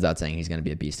 goes without saying he's going to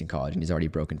be a beast in college, and he's already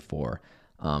broken 4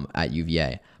 at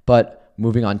UVA. But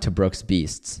moving on to Brooks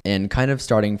Beasts, and kind of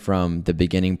starting from the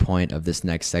beginning point of this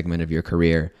next segment of your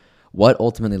career, what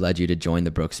ultimately led you to join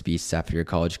the Brooks Beasts after your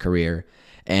college career?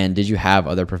 And did you have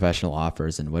other professional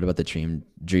offers? And what about the dream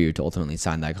drew you to ultimately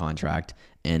sign that contract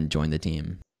and join the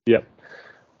team? Yep.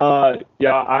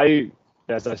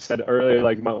 As I said earlier,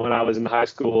 like when I was in high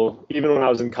school, even when I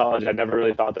was in college, I never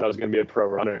really thought that I was going to be a pro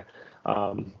runner.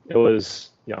 It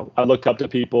was, I looked up to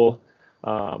people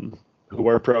who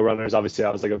were pro runners. Obviously,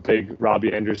 I was like a big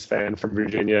Robbie Andrews fan from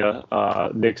Virginia,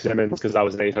 Nick Simmons, because I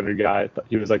was an 800 guy.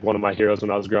 He was like one of my heroes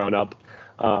when I was growing up.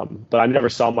 But I never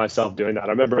saw myself doing that. I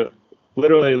remember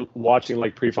literally watching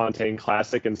like Prefontaine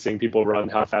Classic and seeing people run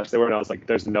how fast they were, and I was like,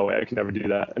 there's no way I can never do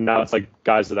that. And now it's like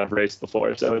guys that I've raced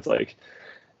before, so it's like,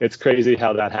 it's crazy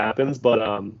how that happens. But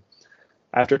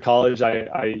after college,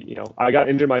 I got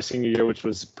injured my senior year, which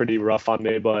was pretty rough on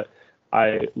me, but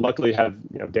I luckily have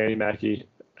Danny Mackey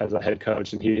as a head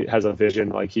coach, and he has a vision.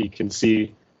 Like, he can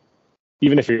see,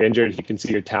 even if you're injured, he can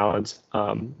see your talents.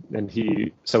 And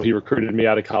he recruited me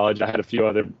out of college. I had a few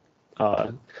other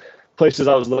places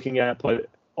I was looking at, but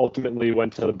ultimately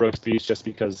went to the Brooks Beach just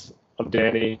because of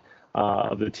Danny,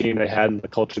 of the team they had and the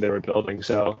culture they were building.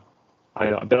 So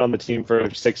I've been on the team for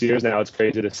 6 years now. It's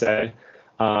crazy to say.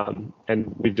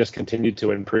 And we've just continued to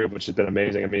improve, which has been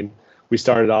amazing. I mean, we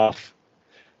started off,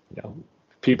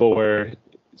 people were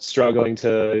struggling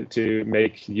to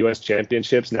make U.S.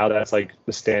 championships. Now that's like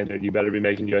the standard. You better be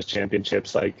making U.S.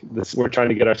 championships. Like this, we're trying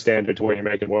to get our standard to where you're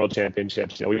making world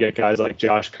championships. We get guys like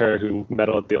Josh Kerr who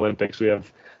medal at the Olympics. We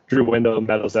have Drew Window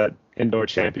medals at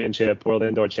world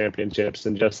indoor championships,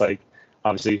 and just like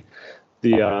obviously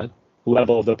the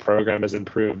level of the program has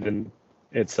improved, and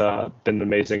it's been an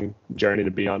amazing journey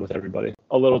to be on with everybody.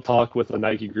 A little talk with the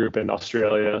Nike group in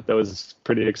Australia that was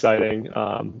pretty exciting.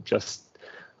 Just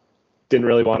didn't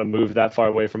really want to move that far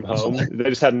away from home. They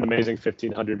just had an amazing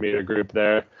 1,500 meter group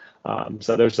there.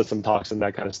 So there's just some talks and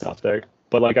that kind of stuff there.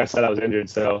 But like I said, I was injured,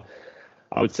 so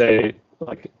I would say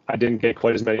like I didn't get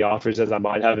quite as many offers as I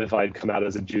might have if I'd come out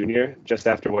as a junior just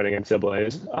after winning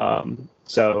NCAAs.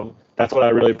 So that's what I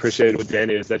really appreciated with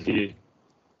Danny, is that he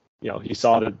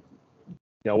saw that,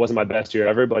 it wasn't my best year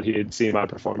ever, but he had seen my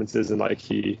performances and like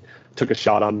he took a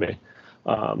shot on me.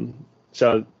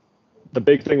 So the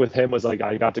big thing with him was like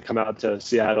I got to come out to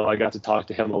Seattle. I got to talk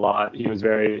to him a lot. He was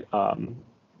very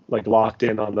like locked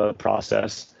in on the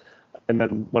process. And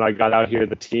then when I got out here,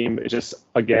 the team, it just,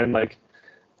 again, like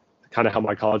kind of how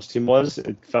my college team was,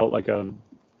 it felt like a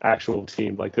actual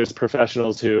team. Like there's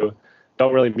professionals who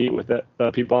don't really meet with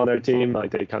the people on their team.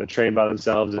 Like they kind of train by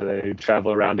themselves and they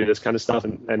travel around, do this kind of stuff.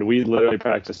 And we literally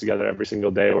practice together every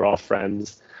single day. We're all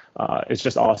friends. It's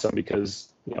just awesome because,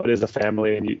 it is a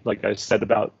family. And like I said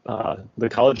about the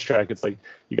college track, it's like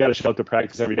you got to show up to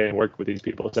practice every day and work with these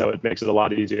people. So it makes it a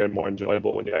lot easier and more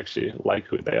enjoyable when you actually like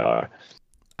who they are.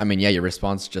 I mean, yeah, your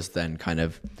response just then kind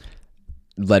of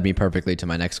led me perfectly to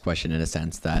my next question, in a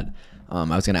sense that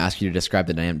I was going to ask you to describe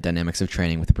the dynamics of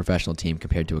training with a professional team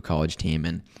compared to a college team.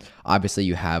 And obviously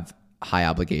you have high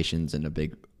obligations and a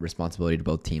big responsibility to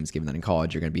both teams, given that in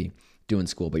college you're going to be doing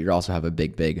school, but you also have a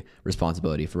big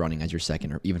responsibility for running as your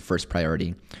second or even first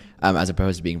priority, as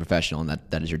opposed to being professional, and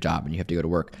that is your job and you have to go to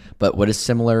work. But what is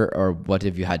similar, or what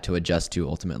have you had to adjust to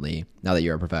ultimately now that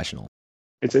you're a professional?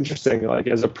 It's interesting. Like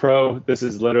as a pro, this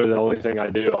is literally the only thing I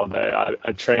do all day.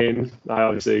 I train. I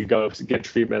obviously go get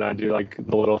treatment. I do like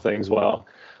the little things well.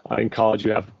 In college,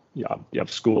 you have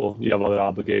school, you have other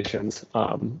obligations.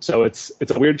 So it's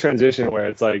a weird transition where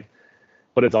it's like,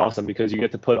 but it's awesome because you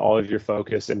get to put all of your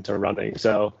focus into running.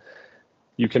 So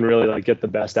you can really like get the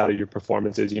best out of your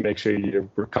performances. You make sure you're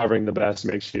recovering the best.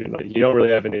 Make sure you don't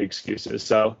really have any excuses.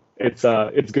 So it's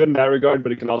good in that regard,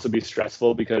 but it can also be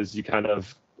stressful because you kind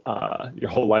of your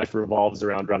whole life revolves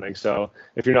around running. So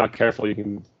if you're not careful, you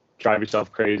can drive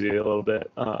yourself crazy a little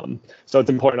bit. So it's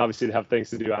important, obviously, to have things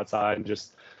to do outside and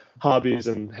just hobbies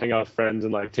and hang out with friends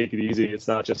and like take it easy. It's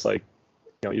not just like,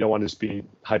 you don't want to just be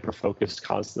hyper focused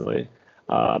constantly.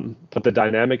 But the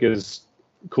dynamic is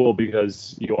cool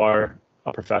because you are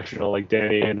a professional. Like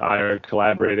Danny and I are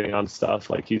collaborating on stuff.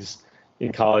 Like he's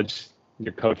in college,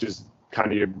 your coach is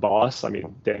kind of your boss. I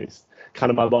mean, Danny's kind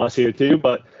of my boss here too,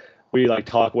 but we like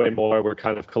talk way more. We're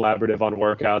kind of collaborative on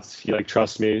workouts. He like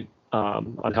trusts me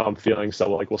on how I'm feeling.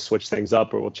 So we'll switch things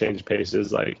up or we'll change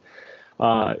paces. Like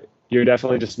you're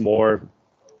definitely just more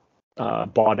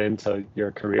bought into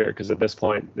your career because at this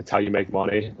point, it's how you make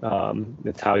money.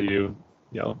 It's how you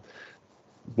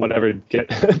whatever,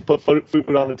 put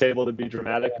food on the table, to be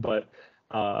dramatic, but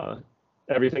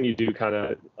everything you do kind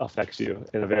of affects you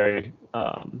in a very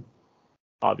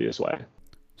obvious way.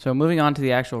 So moving on to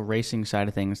the actual racing side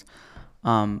of things,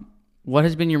 what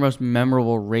has been your most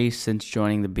memorable race since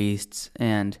joining the Beasts,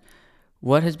 and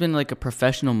what has been like a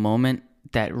professional moment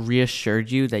that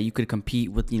reassured you that you could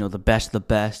compete with, the best of the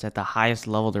best at the highest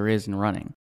level there is in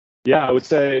running? Yeah, I would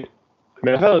say, I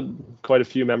mean, I've had quite a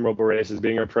few memorable races.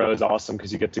 Being a pro is awesome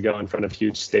because you get to go in front of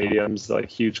huge stadiums, like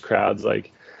huge crowds.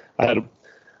 Like I had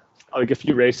like a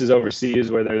few races overseas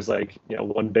where there's like,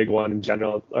 one big one in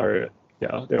general, or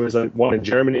there was one in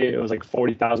Germany. It was like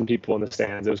 40,000 people in the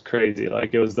stands. It was crazy.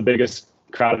 Like it was the biggest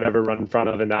crowd I've ever run in front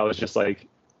of, and that was just like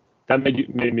that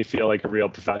made me feel like a real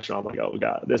professional. I'm like, oh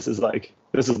god, this is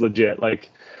legit.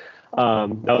 Like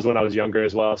that was when I was younger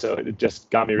as well, so it just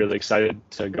got me really excited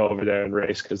to go over there and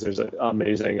race because there's an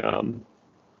amazing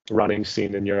running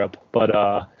scene in Europe.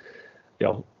 But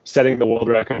setting the world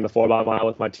record in the 4x mile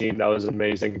with my team, that was an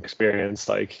amazing experience.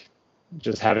 Like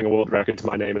just having a world record to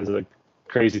my name is a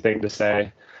crazy thing to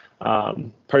say.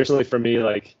 Personally for me,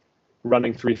 like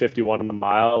running 3:51 on the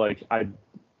mile, like I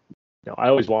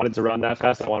always wanted to run that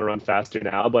fast. I want to run faster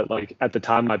now, but like at the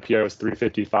time my PR was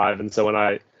 3:55, and so when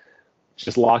I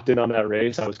just locked in on that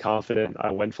race, I was confident.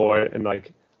 I went for it, and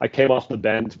like I came off the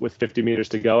bend with 50 meters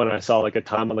to go, and I saw like a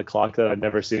time on the clock that I'd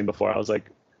never seen before. I was like,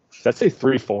 does that say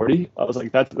 3:40? I was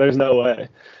like, there's no way.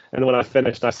 And when I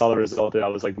finished, I saw the result, and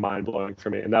that was like mind blowing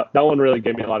for me. And that one really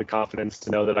gave me a lot of confidence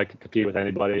to know that I could compete with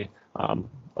anybody.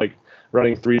 Like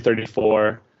running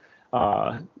 3:34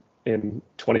 in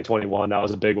 2021, that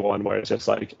was a big one where it's just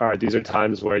like, all right, these are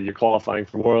times where you're qualifying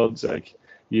for worlds, like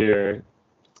you're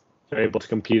able to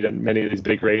compete in many of these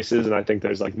big races, and I think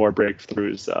there's like more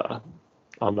breakthroughs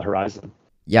on the horizon.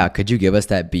 Yeah, could you give us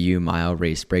that BU mile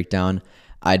race breakdown?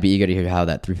 I'd be eager to hear how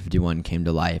that 3:51 came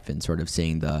to life and sort of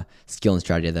seeing the skill and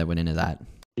strategy that went into that.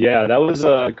 Yeah, that was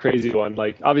a crazy one.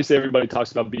 Like obviously everybody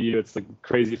talks about BU, it's the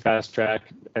crazy fast track,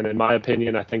 and in my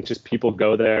opinion, I think just people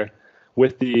go there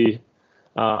with the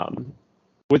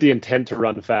intent to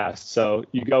run fast. So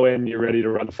you go in, you're ready to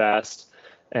run fast,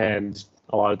 and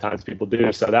a lot of times people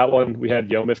do. So that one, we had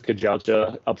Yomif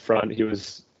Kajalcha up front. He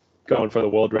was going for the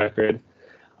world record.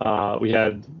 We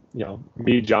had,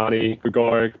 me, Johnny,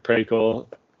 Grigor, Prekel.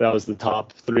 That was the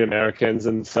top three Americans.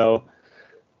 And so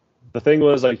the thing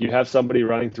was, like, you have somebody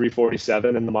running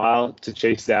 3:47 in the mile to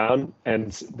chase down,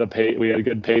 and we had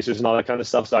good pacers and all that kind of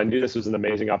stuff. So I knew this was an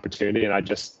amazing opportunity, and I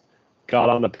just got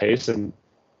on the pace, and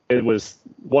it was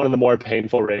one of the more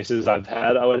painful races I've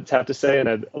had, I would have to say. And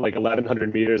at like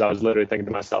 1,100 meters, I was literally thinking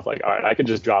to myself, like, all right, I could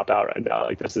just drop out right now.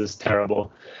 Like, this is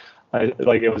terrible.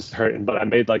 It was hurting, but I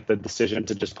made like the decision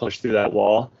to just push through that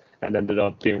wall and ended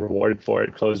up being rewarded for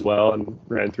it. Closed well and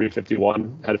ran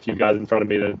 3:51. Had a few guys in front of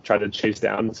me to try to chase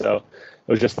down. So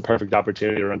it was just the perfect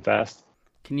opportunity to run fast.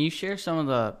 Can you share some of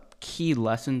the key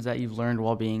lessons that you've learned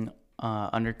while being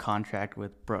under contract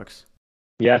with Brooks?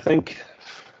 Yeah, I think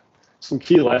some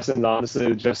key lessons,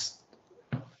 honestly, just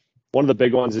one of the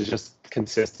big ones is just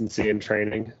consistency in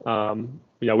training.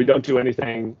 We don't do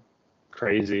anything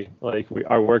crazy. Like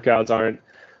our workouts aren't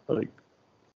like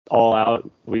all out.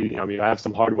 I have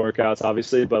some hard workouts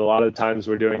obviously, but a lot of the times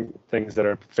we're doing things that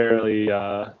are fairly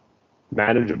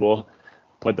manageable.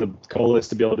 But the goal is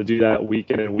to be able to do that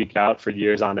week in and week out for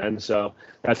years on end. So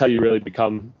that's how you really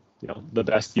become, the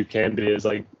best you can be. Is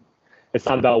like, it's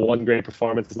not about one great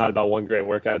performance. It's not about one great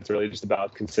workout. It's really just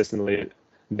about consistently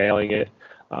nailing it.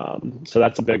 So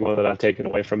that's a big one that I've taken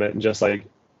away from it. And just like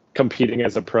competing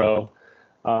as a pro,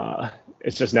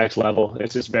 it's just next level.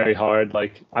 It's just very hard.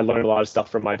 Like I learned a lot of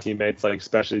stuff from my teammates, like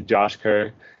especially Josh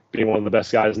Kerr, being one of the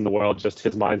best guys in the world. Just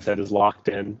his mindset is locked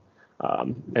in,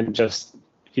 and just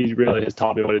he really has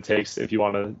taught me what it takes if you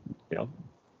want to,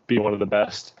 be one of the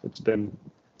best. It's been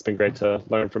great to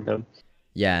learn from him.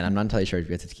 Yeah, and I'm not entirely sure if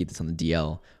you have to keep this on the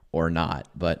DL or not,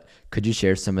 but could you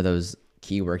share some of those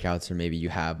key workouts, or maybe you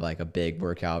have like a big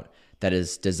workout that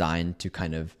is designed to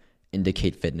kind of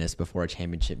indicate fitness before a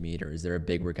championship meet, or is there a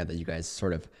big workout that you guys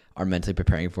sort of are mentally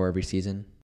preparing for every season?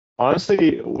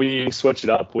 Honestly, we switch it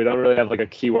up. We don't really have like a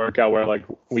key workout where like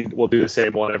we'll do the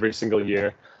same one every single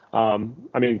year.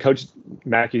 Coach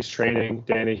Mackey's training,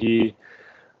 Danny, he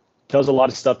does a lot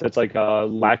of stuff that's like a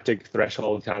lactic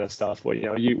threshold kind of stuff. We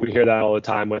hear that all the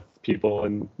time with people,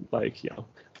 and like,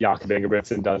 Jakob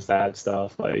Ingebrigtsen does that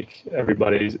stuff. Like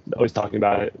everybody's always talking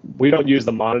about it. We don't use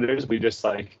the monitors. We just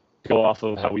like go off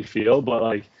of how we feel, but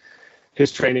like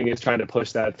his training is trying to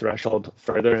push that threshold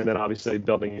further, and then obviously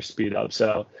building your speed up.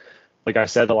 So like I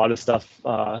said, a lot of stuff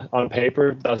on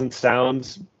paper doesn't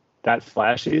sound that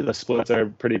flashy. The splits are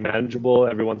pretty manageable.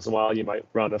 Every once in a while you might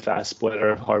run a fast split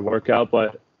or a hard workout,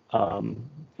 but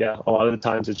a lot of the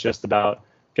times it's just about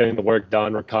getting the work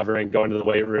done, recovering, going to the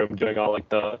weight room, doing all like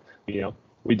the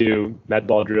we do med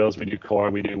ball drills, we do core,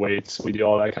 we do weights, we do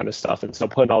all that kind of stuff. And so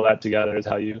putting all that together is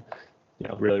how you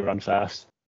really run fast.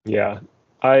 Yeah.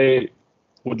 I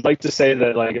would like to say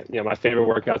that my favorite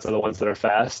workouts are the ones that are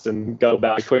fast and go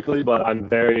back quickly, but I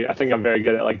think I'm very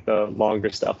good at like the longer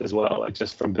stuff as well, like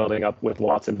just from building up with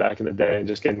Watson back in the day and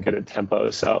just getting good at tempo.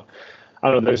 So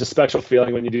I don't know, there's a special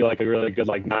feeling when you do like a really good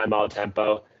like 9-mile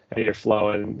tempo and you're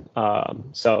flowing.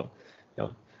 So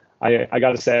I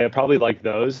got to say I probably like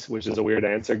those, which is a weird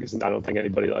answer because I don't think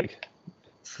anybody like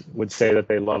would say that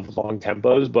they love long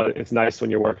tempos, but it's nice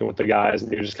when you're working with the guys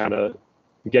and you're just kind of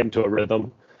getting to a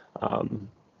rhythm.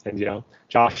 And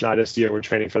Josh and I this year were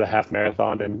training for the half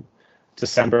marathon in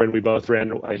December, and we both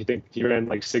ran. I think he ran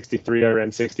like 63, I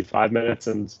ran 65 minutes,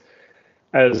 and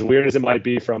as weird as it might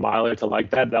be for a miler to like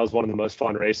that was one of the most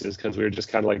fun races because we were just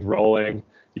kind of like rolling.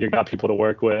 You got people to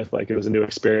work with, like it was a new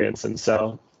experience, and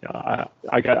so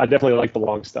I definitely like the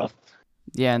long stuff.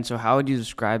 Yeah, and so how would you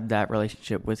describe that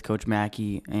relationship with Coach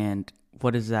Mackey, and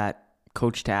what is that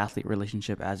coach to athlete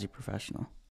relationship as a professional?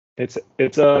 It's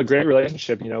a great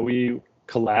relationship. We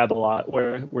collab a lot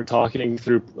where we're talking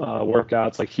through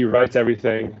workouts. Like he writes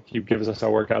everything. He gives us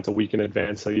our workouts a week in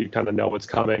advance, so you kind of know what's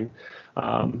coming.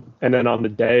 And then on the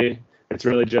day, it's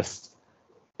really just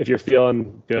if you're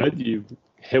feeling good, you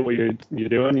hit what you're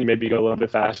doing. You maybe go a little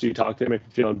bit faster. You talk to him. If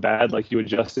you're feeling bad, like you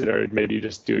adjust it, or maybe you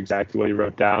just do exactly what you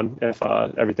wrote down if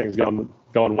everything's going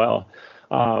well.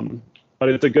 But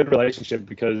it's a good relationship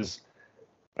because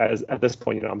at this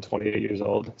point, I'm 28 years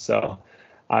old, so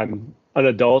I'm an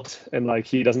adult, and like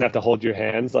he doesn't have to hold your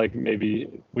hands. Like maybe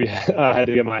we had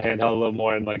to get my hand held a little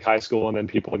more in like high school, and then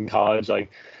people in college.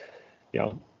 Like,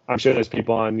 I'm sure there's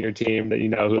people on your team that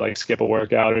who like skip a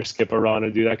workout or skip a run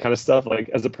and do that kind of stuff. Like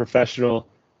as a professional,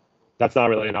 that's not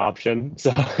really an option.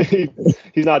 So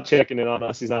he's not checking in on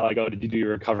us. He's not like, oh, did you do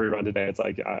your recovery run today? It's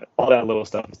like all that little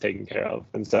stuff is taken care of.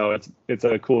 And so it's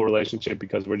a cool relationship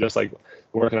because we're just like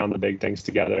working on the big things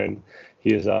together. And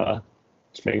he's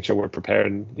just making sure we're prepared.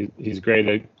 And he's great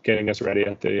at getting us ready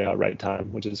at the right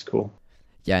time, which is cool.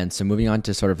 Yeah, and so moving on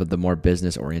to sort of the more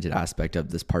business-oriented aspect of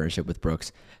this partnership with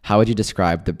Brooks, how would you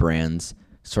describe the brand's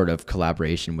sort of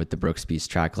collaboration with the Brooks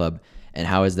Beast Track Club, and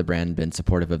how has the brand been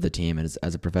supportive of the team? And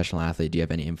as a professional athlete, do you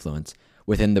have any influence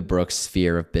within the Brooks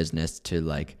sphere of business to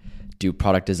like do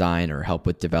product design or help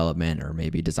with development or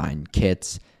maybe design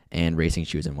kits and racing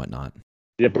shoes and whatnot?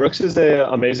 Yeah, Brooks is an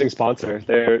amazing sponsor.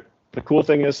 The cool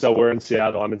thing is, so we're in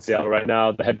Seattle. I'm in Seattle right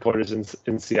now. The headquarters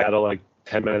in Seattle, like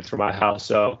 10 minutes from my house.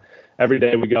 So every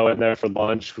day we go in there for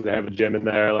lunch. They have a gym in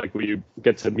there. Like we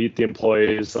get to meet the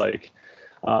employees. Like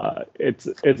it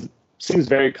seems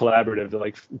very collaborative.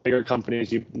 Like bigger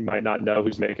companies, you might not know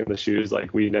who's making the shoes.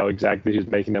 Like we know exactly who's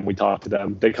making them. We talk to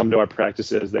them. They come to our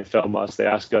practices. They film us. They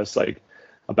ask us like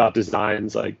about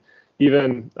designs. Like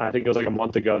even I think it was like a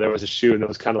month ago, there was a shoe and it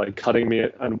was kind of like cutting me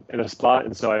in a spot.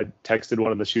 And so I texted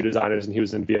one of the shoe designers, and he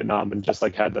was in Vietnam, and just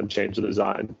like had them change the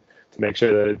design to make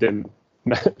sure that it didn't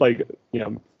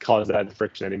cause that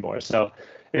friction anymore. So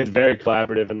it's very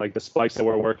collaborative, and like the spikes that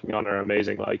we're working on are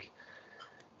amazing. Like,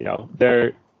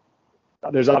 there's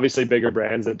obviously bigger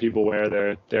brands that people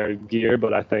wear their gear,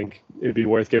 but I think it'd be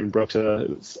worth giving Brooks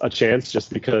a chance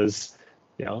just because,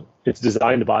 it's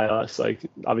designed by us. Like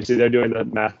obviously they're doing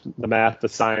the math, the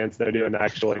science, they're doing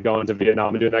actually going to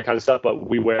Vietnam and doing that kind of stuff, but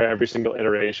we wear every single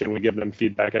iteration. We give them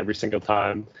feedback every single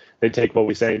time. They take what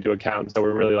we say into account. So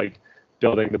we're really like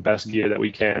building the best gear that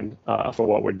we can for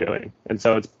what we're doing. And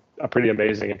so it's a pretty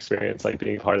amazing experience, like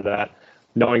being part of that,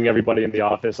 knowing everybody in the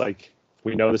office. Like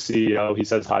we know the CEO, he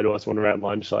says hi to us when we're at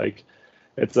lunch. Like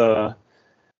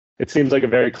it seems like a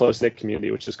very close-knit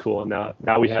community, which is cool. And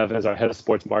now we have as our head of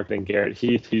sports marketing, Garrett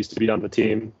Heath, who used to be on the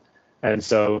team. And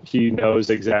so he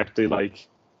knows exactly like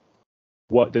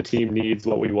what the team needs,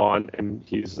 what we want. And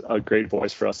he's a great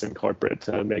voice for us in corporate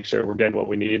to make sure we're getting what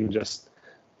we need and just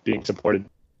being supported.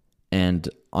 And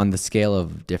on the scale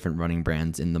of different running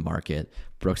brands in the market,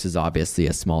 Brooks is obviously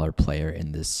a smaller player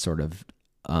in this sort of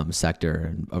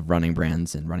sector of running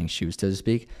brands and running shoes, so to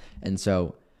speak. And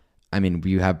so, I mean,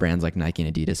 you have brands like Nike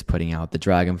and Adidas putting out the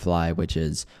Dragonfly, which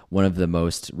is one of the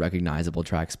most recognizable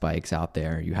track spikes out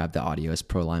there. You have the Adios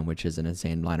Pro line, which is an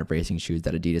insane line of racing shoes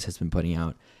that Adidas has been putting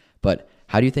out. But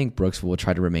how do you think Brooks will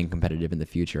try to remain competitive in the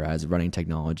future as running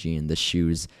technology and the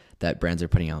shoes that brands are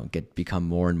putting out become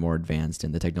more and more advanced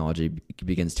and the technology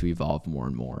begins to evolve more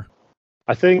and more?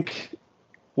 I think,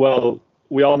 well,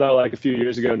 we all know like a few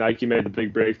years ago, Nike made the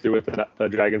big breakthrough with the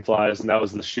Dragonflies, and that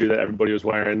was the shoe that everybody was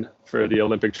wearing for the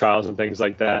Olympic trials and things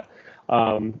like that.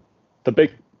 The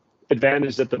big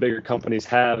advantage that the bigger companies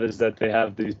have is that they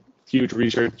have these huge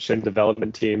research and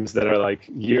development teams that are like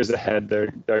years ahead.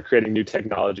 They're creating new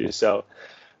technologies. So,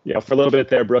 for a little bit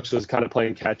there, Brooks was kind of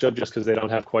playing catch up just because they don't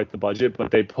have quite the budget.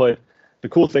 But the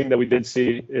cool thing that we did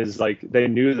see is like they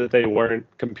knew that they weren't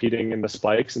competing in the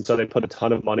spikes, and so they put a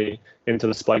ton of money into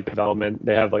the spike development.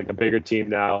 They have like a bigger team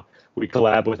now. We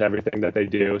collab with everything that they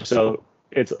do. So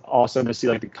it's awesome to see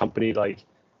like the company like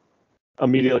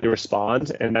immediately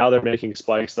respond, and now they're making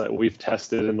spikes that we've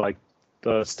tested, and like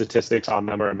the statistics on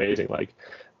them are amazing. Like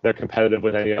they're competitive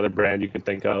with any other brand you could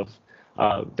think of.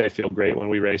 They feel great when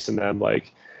we race in them.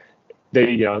 Like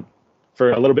they,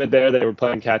 for a little bit there, they were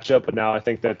playing catch up, but now I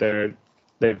think that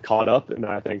they've caught up, and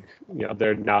I think,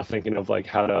 they're now thinking of like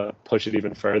how to push it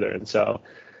even further. And so,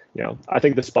 I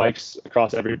think the spikes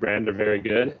across every brand are very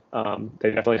good. They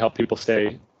definitely help people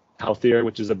stay healthier,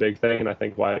 which is a big thing, and I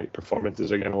think why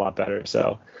performances are getting a lot better.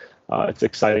 So it's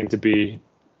exciting to be,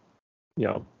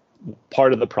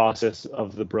 part of the process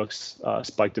of the Brooks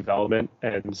spike development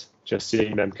and just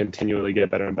seeing them continually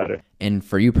get better and better. And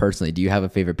for you personally, do you have a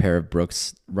favorite pair of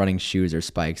Brooks running shoes or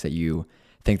spikes that you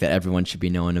think that everyone should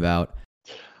be knowing about?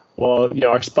 Well,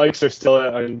 our spikes are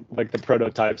still in like the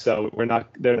prototype, so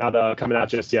they're not coming out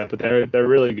just yet, but they're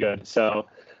really good. So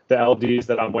the LDs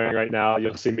that I'm wearing right now,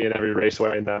 you'll see me in every race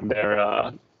wearing them.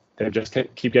 They just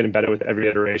keep getting better with every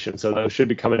iteration. So those should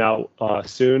be coming out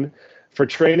soon. For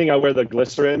training, I wear the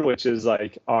Glycerin, which is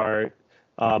like our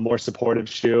more supportive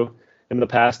shoe. In the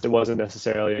past, it wasn't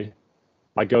necessarily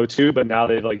my go-to, but now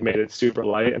they've like made it super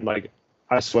light, and like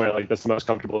I swear, like that's the most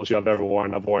comfortable shoe I've ever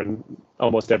worn. I've worn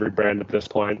almost every brand at this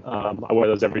point. I wear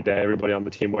those every day. Everybody on the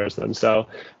team wears them. So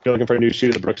if you're looking for a new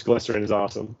shoe, the Brooks Glycerin is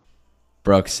awesome.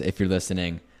 Brooks, if you're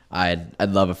listening,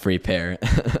 I'd love a free pair.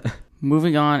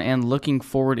 Moving on and looking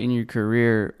forward in your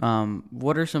career,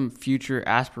 what are some future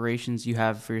aspirations you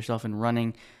have for yourself in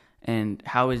running, and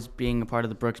how is being a part of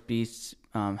the Brooks Beasts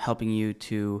helping you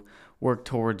to work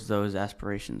towards those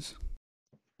aspirations?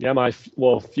 Yeah, my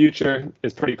future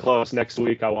is pretty close. Next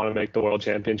week, I want to make the World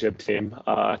Championship team.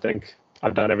 I think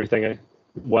I've done everything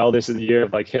well this year.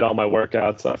 Like hit all my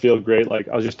workouts. I feel great. Like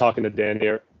I was just talking to Dan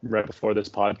here right before this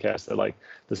podcast that like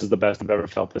this is the best I've ever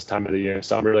felt this time of the year.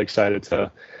 So I'm really excited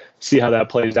to see how that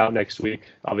plays out next week.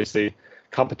 Obviously,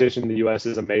 competition in the U.S.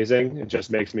 is amazing. It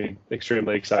just makes me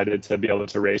extremely excited to be able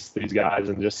to race these guys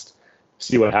and just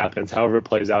see what happens. However it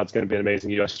plays out, it's going to be an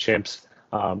amazing U.S. champs.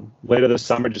 Later this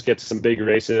summer, just get to some big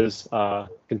races,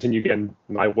 continue getting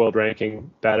my world ranking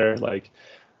better. Like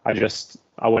I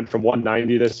went from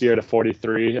 190 this year to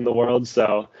 43 in the world.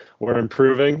 So we're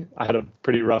improving. I had a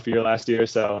pretty rough year last year.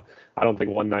 So I don't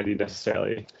think 190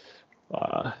 necessarily,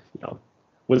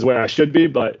 was where I should be,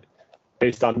 but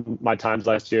based on my times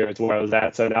last year, it's where I was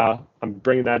at. So now I'm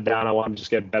bringing that down. I want to just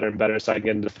get better and better so I can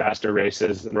get into faster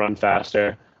races and run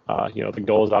faster. The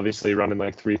goal is obviously running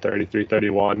like 330,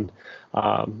 331.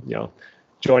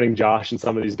 Joining Josh in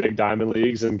some of these big diamond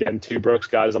leagues and getting 2 Brooks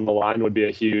guys on the line would be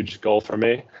a huge goal for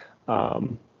me.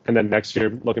 And then next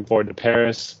year, looking forward to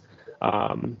Paris.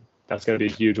 That's going to be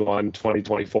a huge one,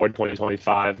 2024,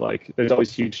 2025. Like there's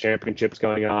always huge championships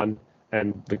going on,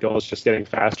 and the goal is just getting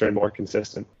faster and more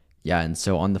consistent. Yeah, and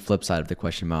so on the flip side of the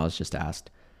question Miles just asked,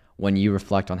 when you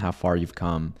reflect on how far you've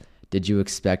come, did you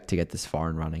expect to get this far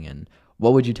in running? And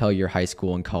what would you tell your high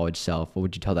school and college self? What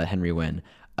would you tell that Henry Wynne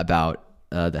about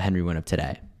the Henry Wynne of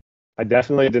today? I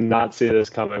definitely did not see this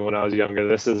coming when I was younger.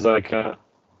 This is like a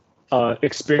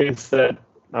experience that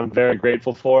I'm very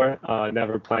grateful for.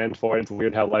 Never planned for it. It's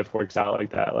weird how life works out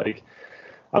like that. Like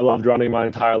I loved running my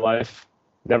entire life.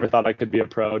 Never thought I could be a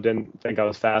pro. Didn't think I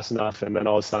was fast enough. And then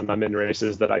all of a sudden I'm in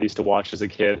races that I used to watch as a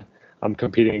kid. I'm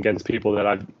competing against people that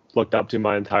I've looked up to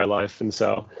my entire life. And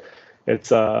so it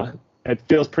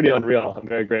feels pretty unreal. I'm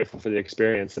very grateful for the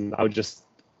experience. And I would just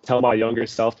tell my younger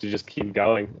self to just keep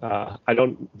going. I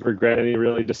don't regret any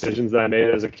really decisions that I made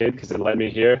as a kid because it led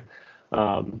me here.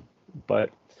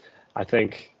 But I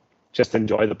think just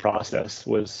enjoy the process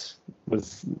was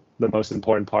the most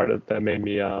important part that made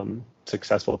me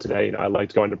successful today. I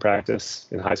liked going to practice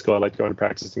in high school. I liked going to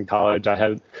practice in college. I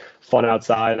had fun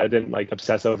outside. I didn't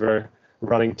obsess over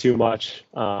running too much.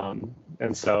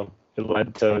 And so it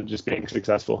led to just being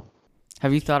successful.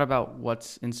 Have you thought about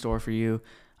what's in store for you?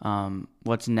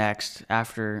 What's next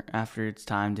after it's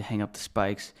time to hang up the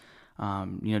spikes?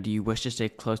 Do you wish to stay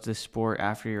close to the sport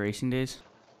after your racing days?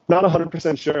 Not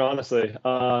 100% sure, honestly.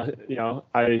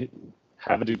 I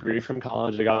have a degree from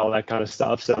college. I got all that kind of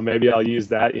stuff. So maybe I'll use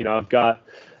that.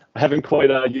 I haven't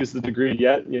quite used the degree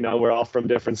yet. We're all from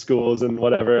different schools and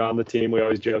whatever on the team. We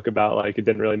always joke about it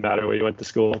didn't really matter where you went to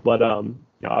school. But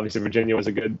obviously Virginia was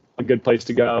a good place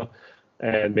to go.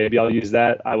 And maybe I'll use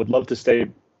that. I would love to stay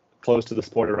close to the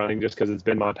sport of running just because it's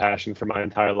been my passion for my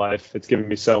entire life. It's given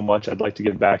me so much. I'd like to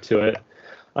give back to it.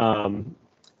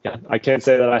 Yeah, I can't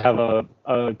say that I have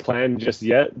a plan just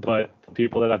yet, but the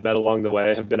people that I've met along the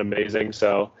way have been amazing.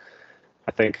 So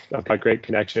I think I've got great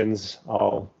connections.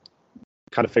 I'll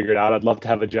kind of figure it out. I'd love to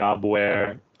have a job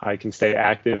where I can stay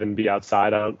active and be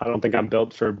outside. I don't think I'm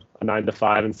built for a 9 to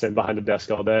 5 and sitting behind a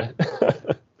desk all day.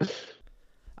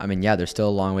 I mean, yeah, there's still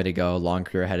a long way to go, long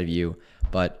career ahead of you.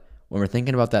 But when we're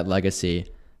thinking about that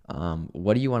legacy,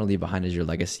 what do you want to leave behind as your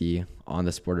legacy on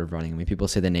the sport of running? I mean, people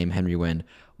say the name Henry Wynne.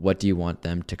 What do you want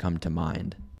them to come to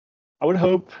mind? I would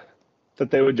hope that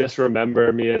they would just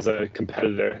remember me as a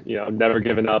competitor, never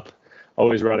giving up,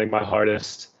 always running my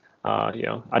hardest. I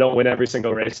don't win every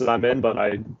single race that I'm in, but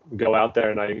I go out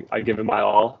there and I give it my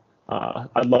all.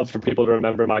 I'd love for people to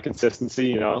remember my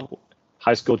consistency,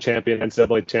 high school champion,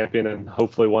 NCAA champion, and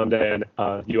hopefully one day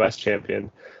an U.S. champion,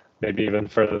 maybe even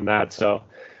further than that. So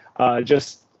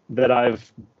just that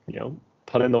I've,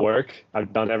 put in the work.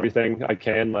 I've done everything I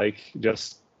can,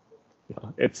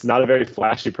 it's not a very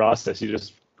flashy process. You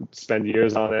just spend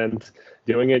years on end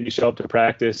doing it. You show up to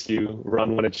practice, you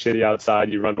run when it's shitty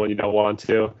outside, you run when you don't want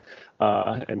to.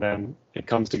 And then it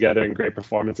comes together in great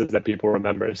performances that people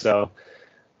remember. So,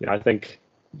 I think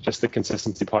just the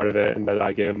consistency part of it and that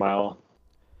I gave it my all.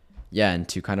 Yeah, and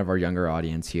to kind of our younger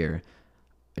audience here,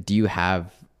 do you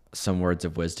have some words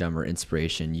of wisdom or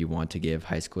inspiration you want to give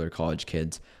high school or college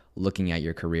kids looking at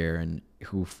your career and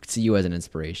who see you as an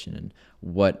inspiration? And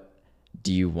what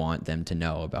do you want them to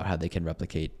know about how they can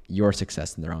replicate your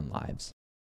success in their own lives?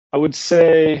 I would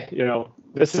say,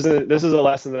 this is a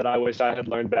lesson that I wish I had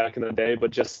learned back in the day,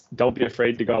 but just don't be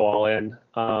afraid to go all in.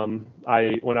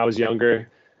 When I was younger,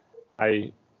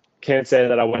 I can't say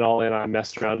that I went all in. I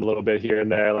messed around a little bit here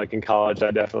and there. Like in college,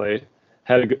 I definitely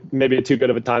had maybe too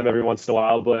good of a time every once in a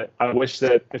while, but I wish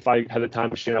that if I had a time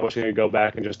machine, I wish I could go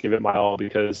back and just give it my all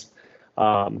because,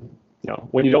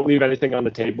 when you don't leave anything on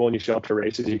the table and you show up to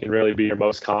races, you can really be your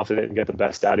most confident and get the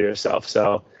best out of yourself.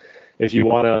 So if you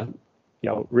want to,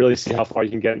 really see how far you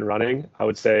can get in running, I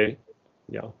would say,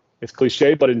 it's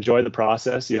cliche, but enjoy the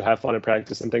process. You have fun in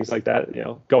practice and things like that.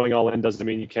 Going all in doesn't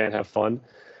mean you can't have fun,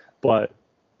 but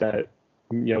that,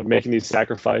 making these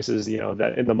sacrifices,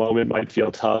 that in the moment might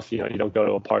feel tough. You don't go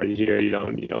to a party here, you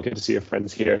don't get to see your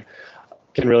friends here,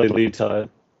 can really lead to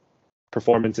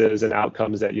performances and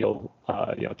outcomes that you'll,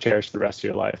 cherish the rest of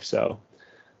your life. So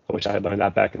I wish I had learned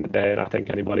that back in the day. And I think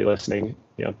anybody listening,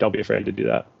 don't be afraid to do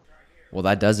that. Well,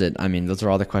 that does it. I mean, those are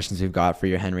all the questions we've got for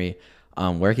you, Henry.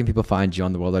 Where can people find you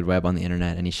on the World Wide Web, on the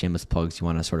internet? Any shameless plugs you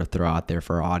want to sort of throw out there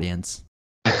for our audience?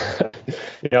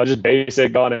 Just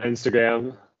basic on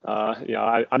Instagram.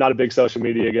 I'm not a big social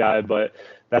media guy, but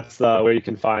that's where you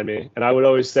can find me. And I would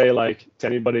always say, to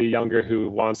anybody younger who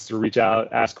wants to reach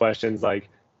out, ask questions,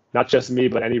 not just me,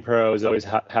 but any pro is always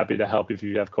happy to help if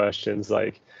you have questions.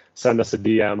 Send us a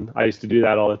DM. I used to do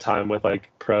that all the time with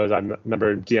pros. I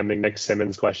remember DMing Nick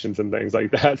Simmons questions and things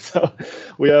like that. So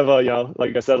we have,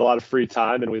 like I said, a lot of free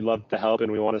time, and we love to help,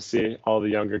 and we want to see all the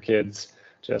younger kids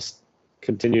just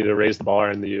continue to raise the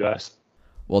bar in the U.S.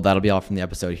 Well, that'll be all from the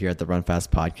episode here at the Run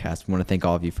Fast podcast. We want to thank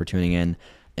all of you for tuning in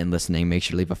and listening. Make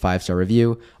sure to leave a 5-star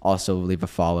review. Also, leave a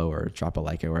follow or drop a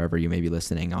like wherever you may be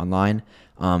listening online.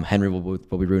 Henry will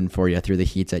be rooting for you through the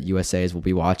heats at USA's. We'll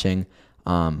be watching.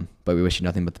 But we wish you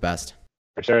nothing but the best.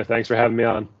 For sure. Thanks for having me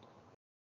on.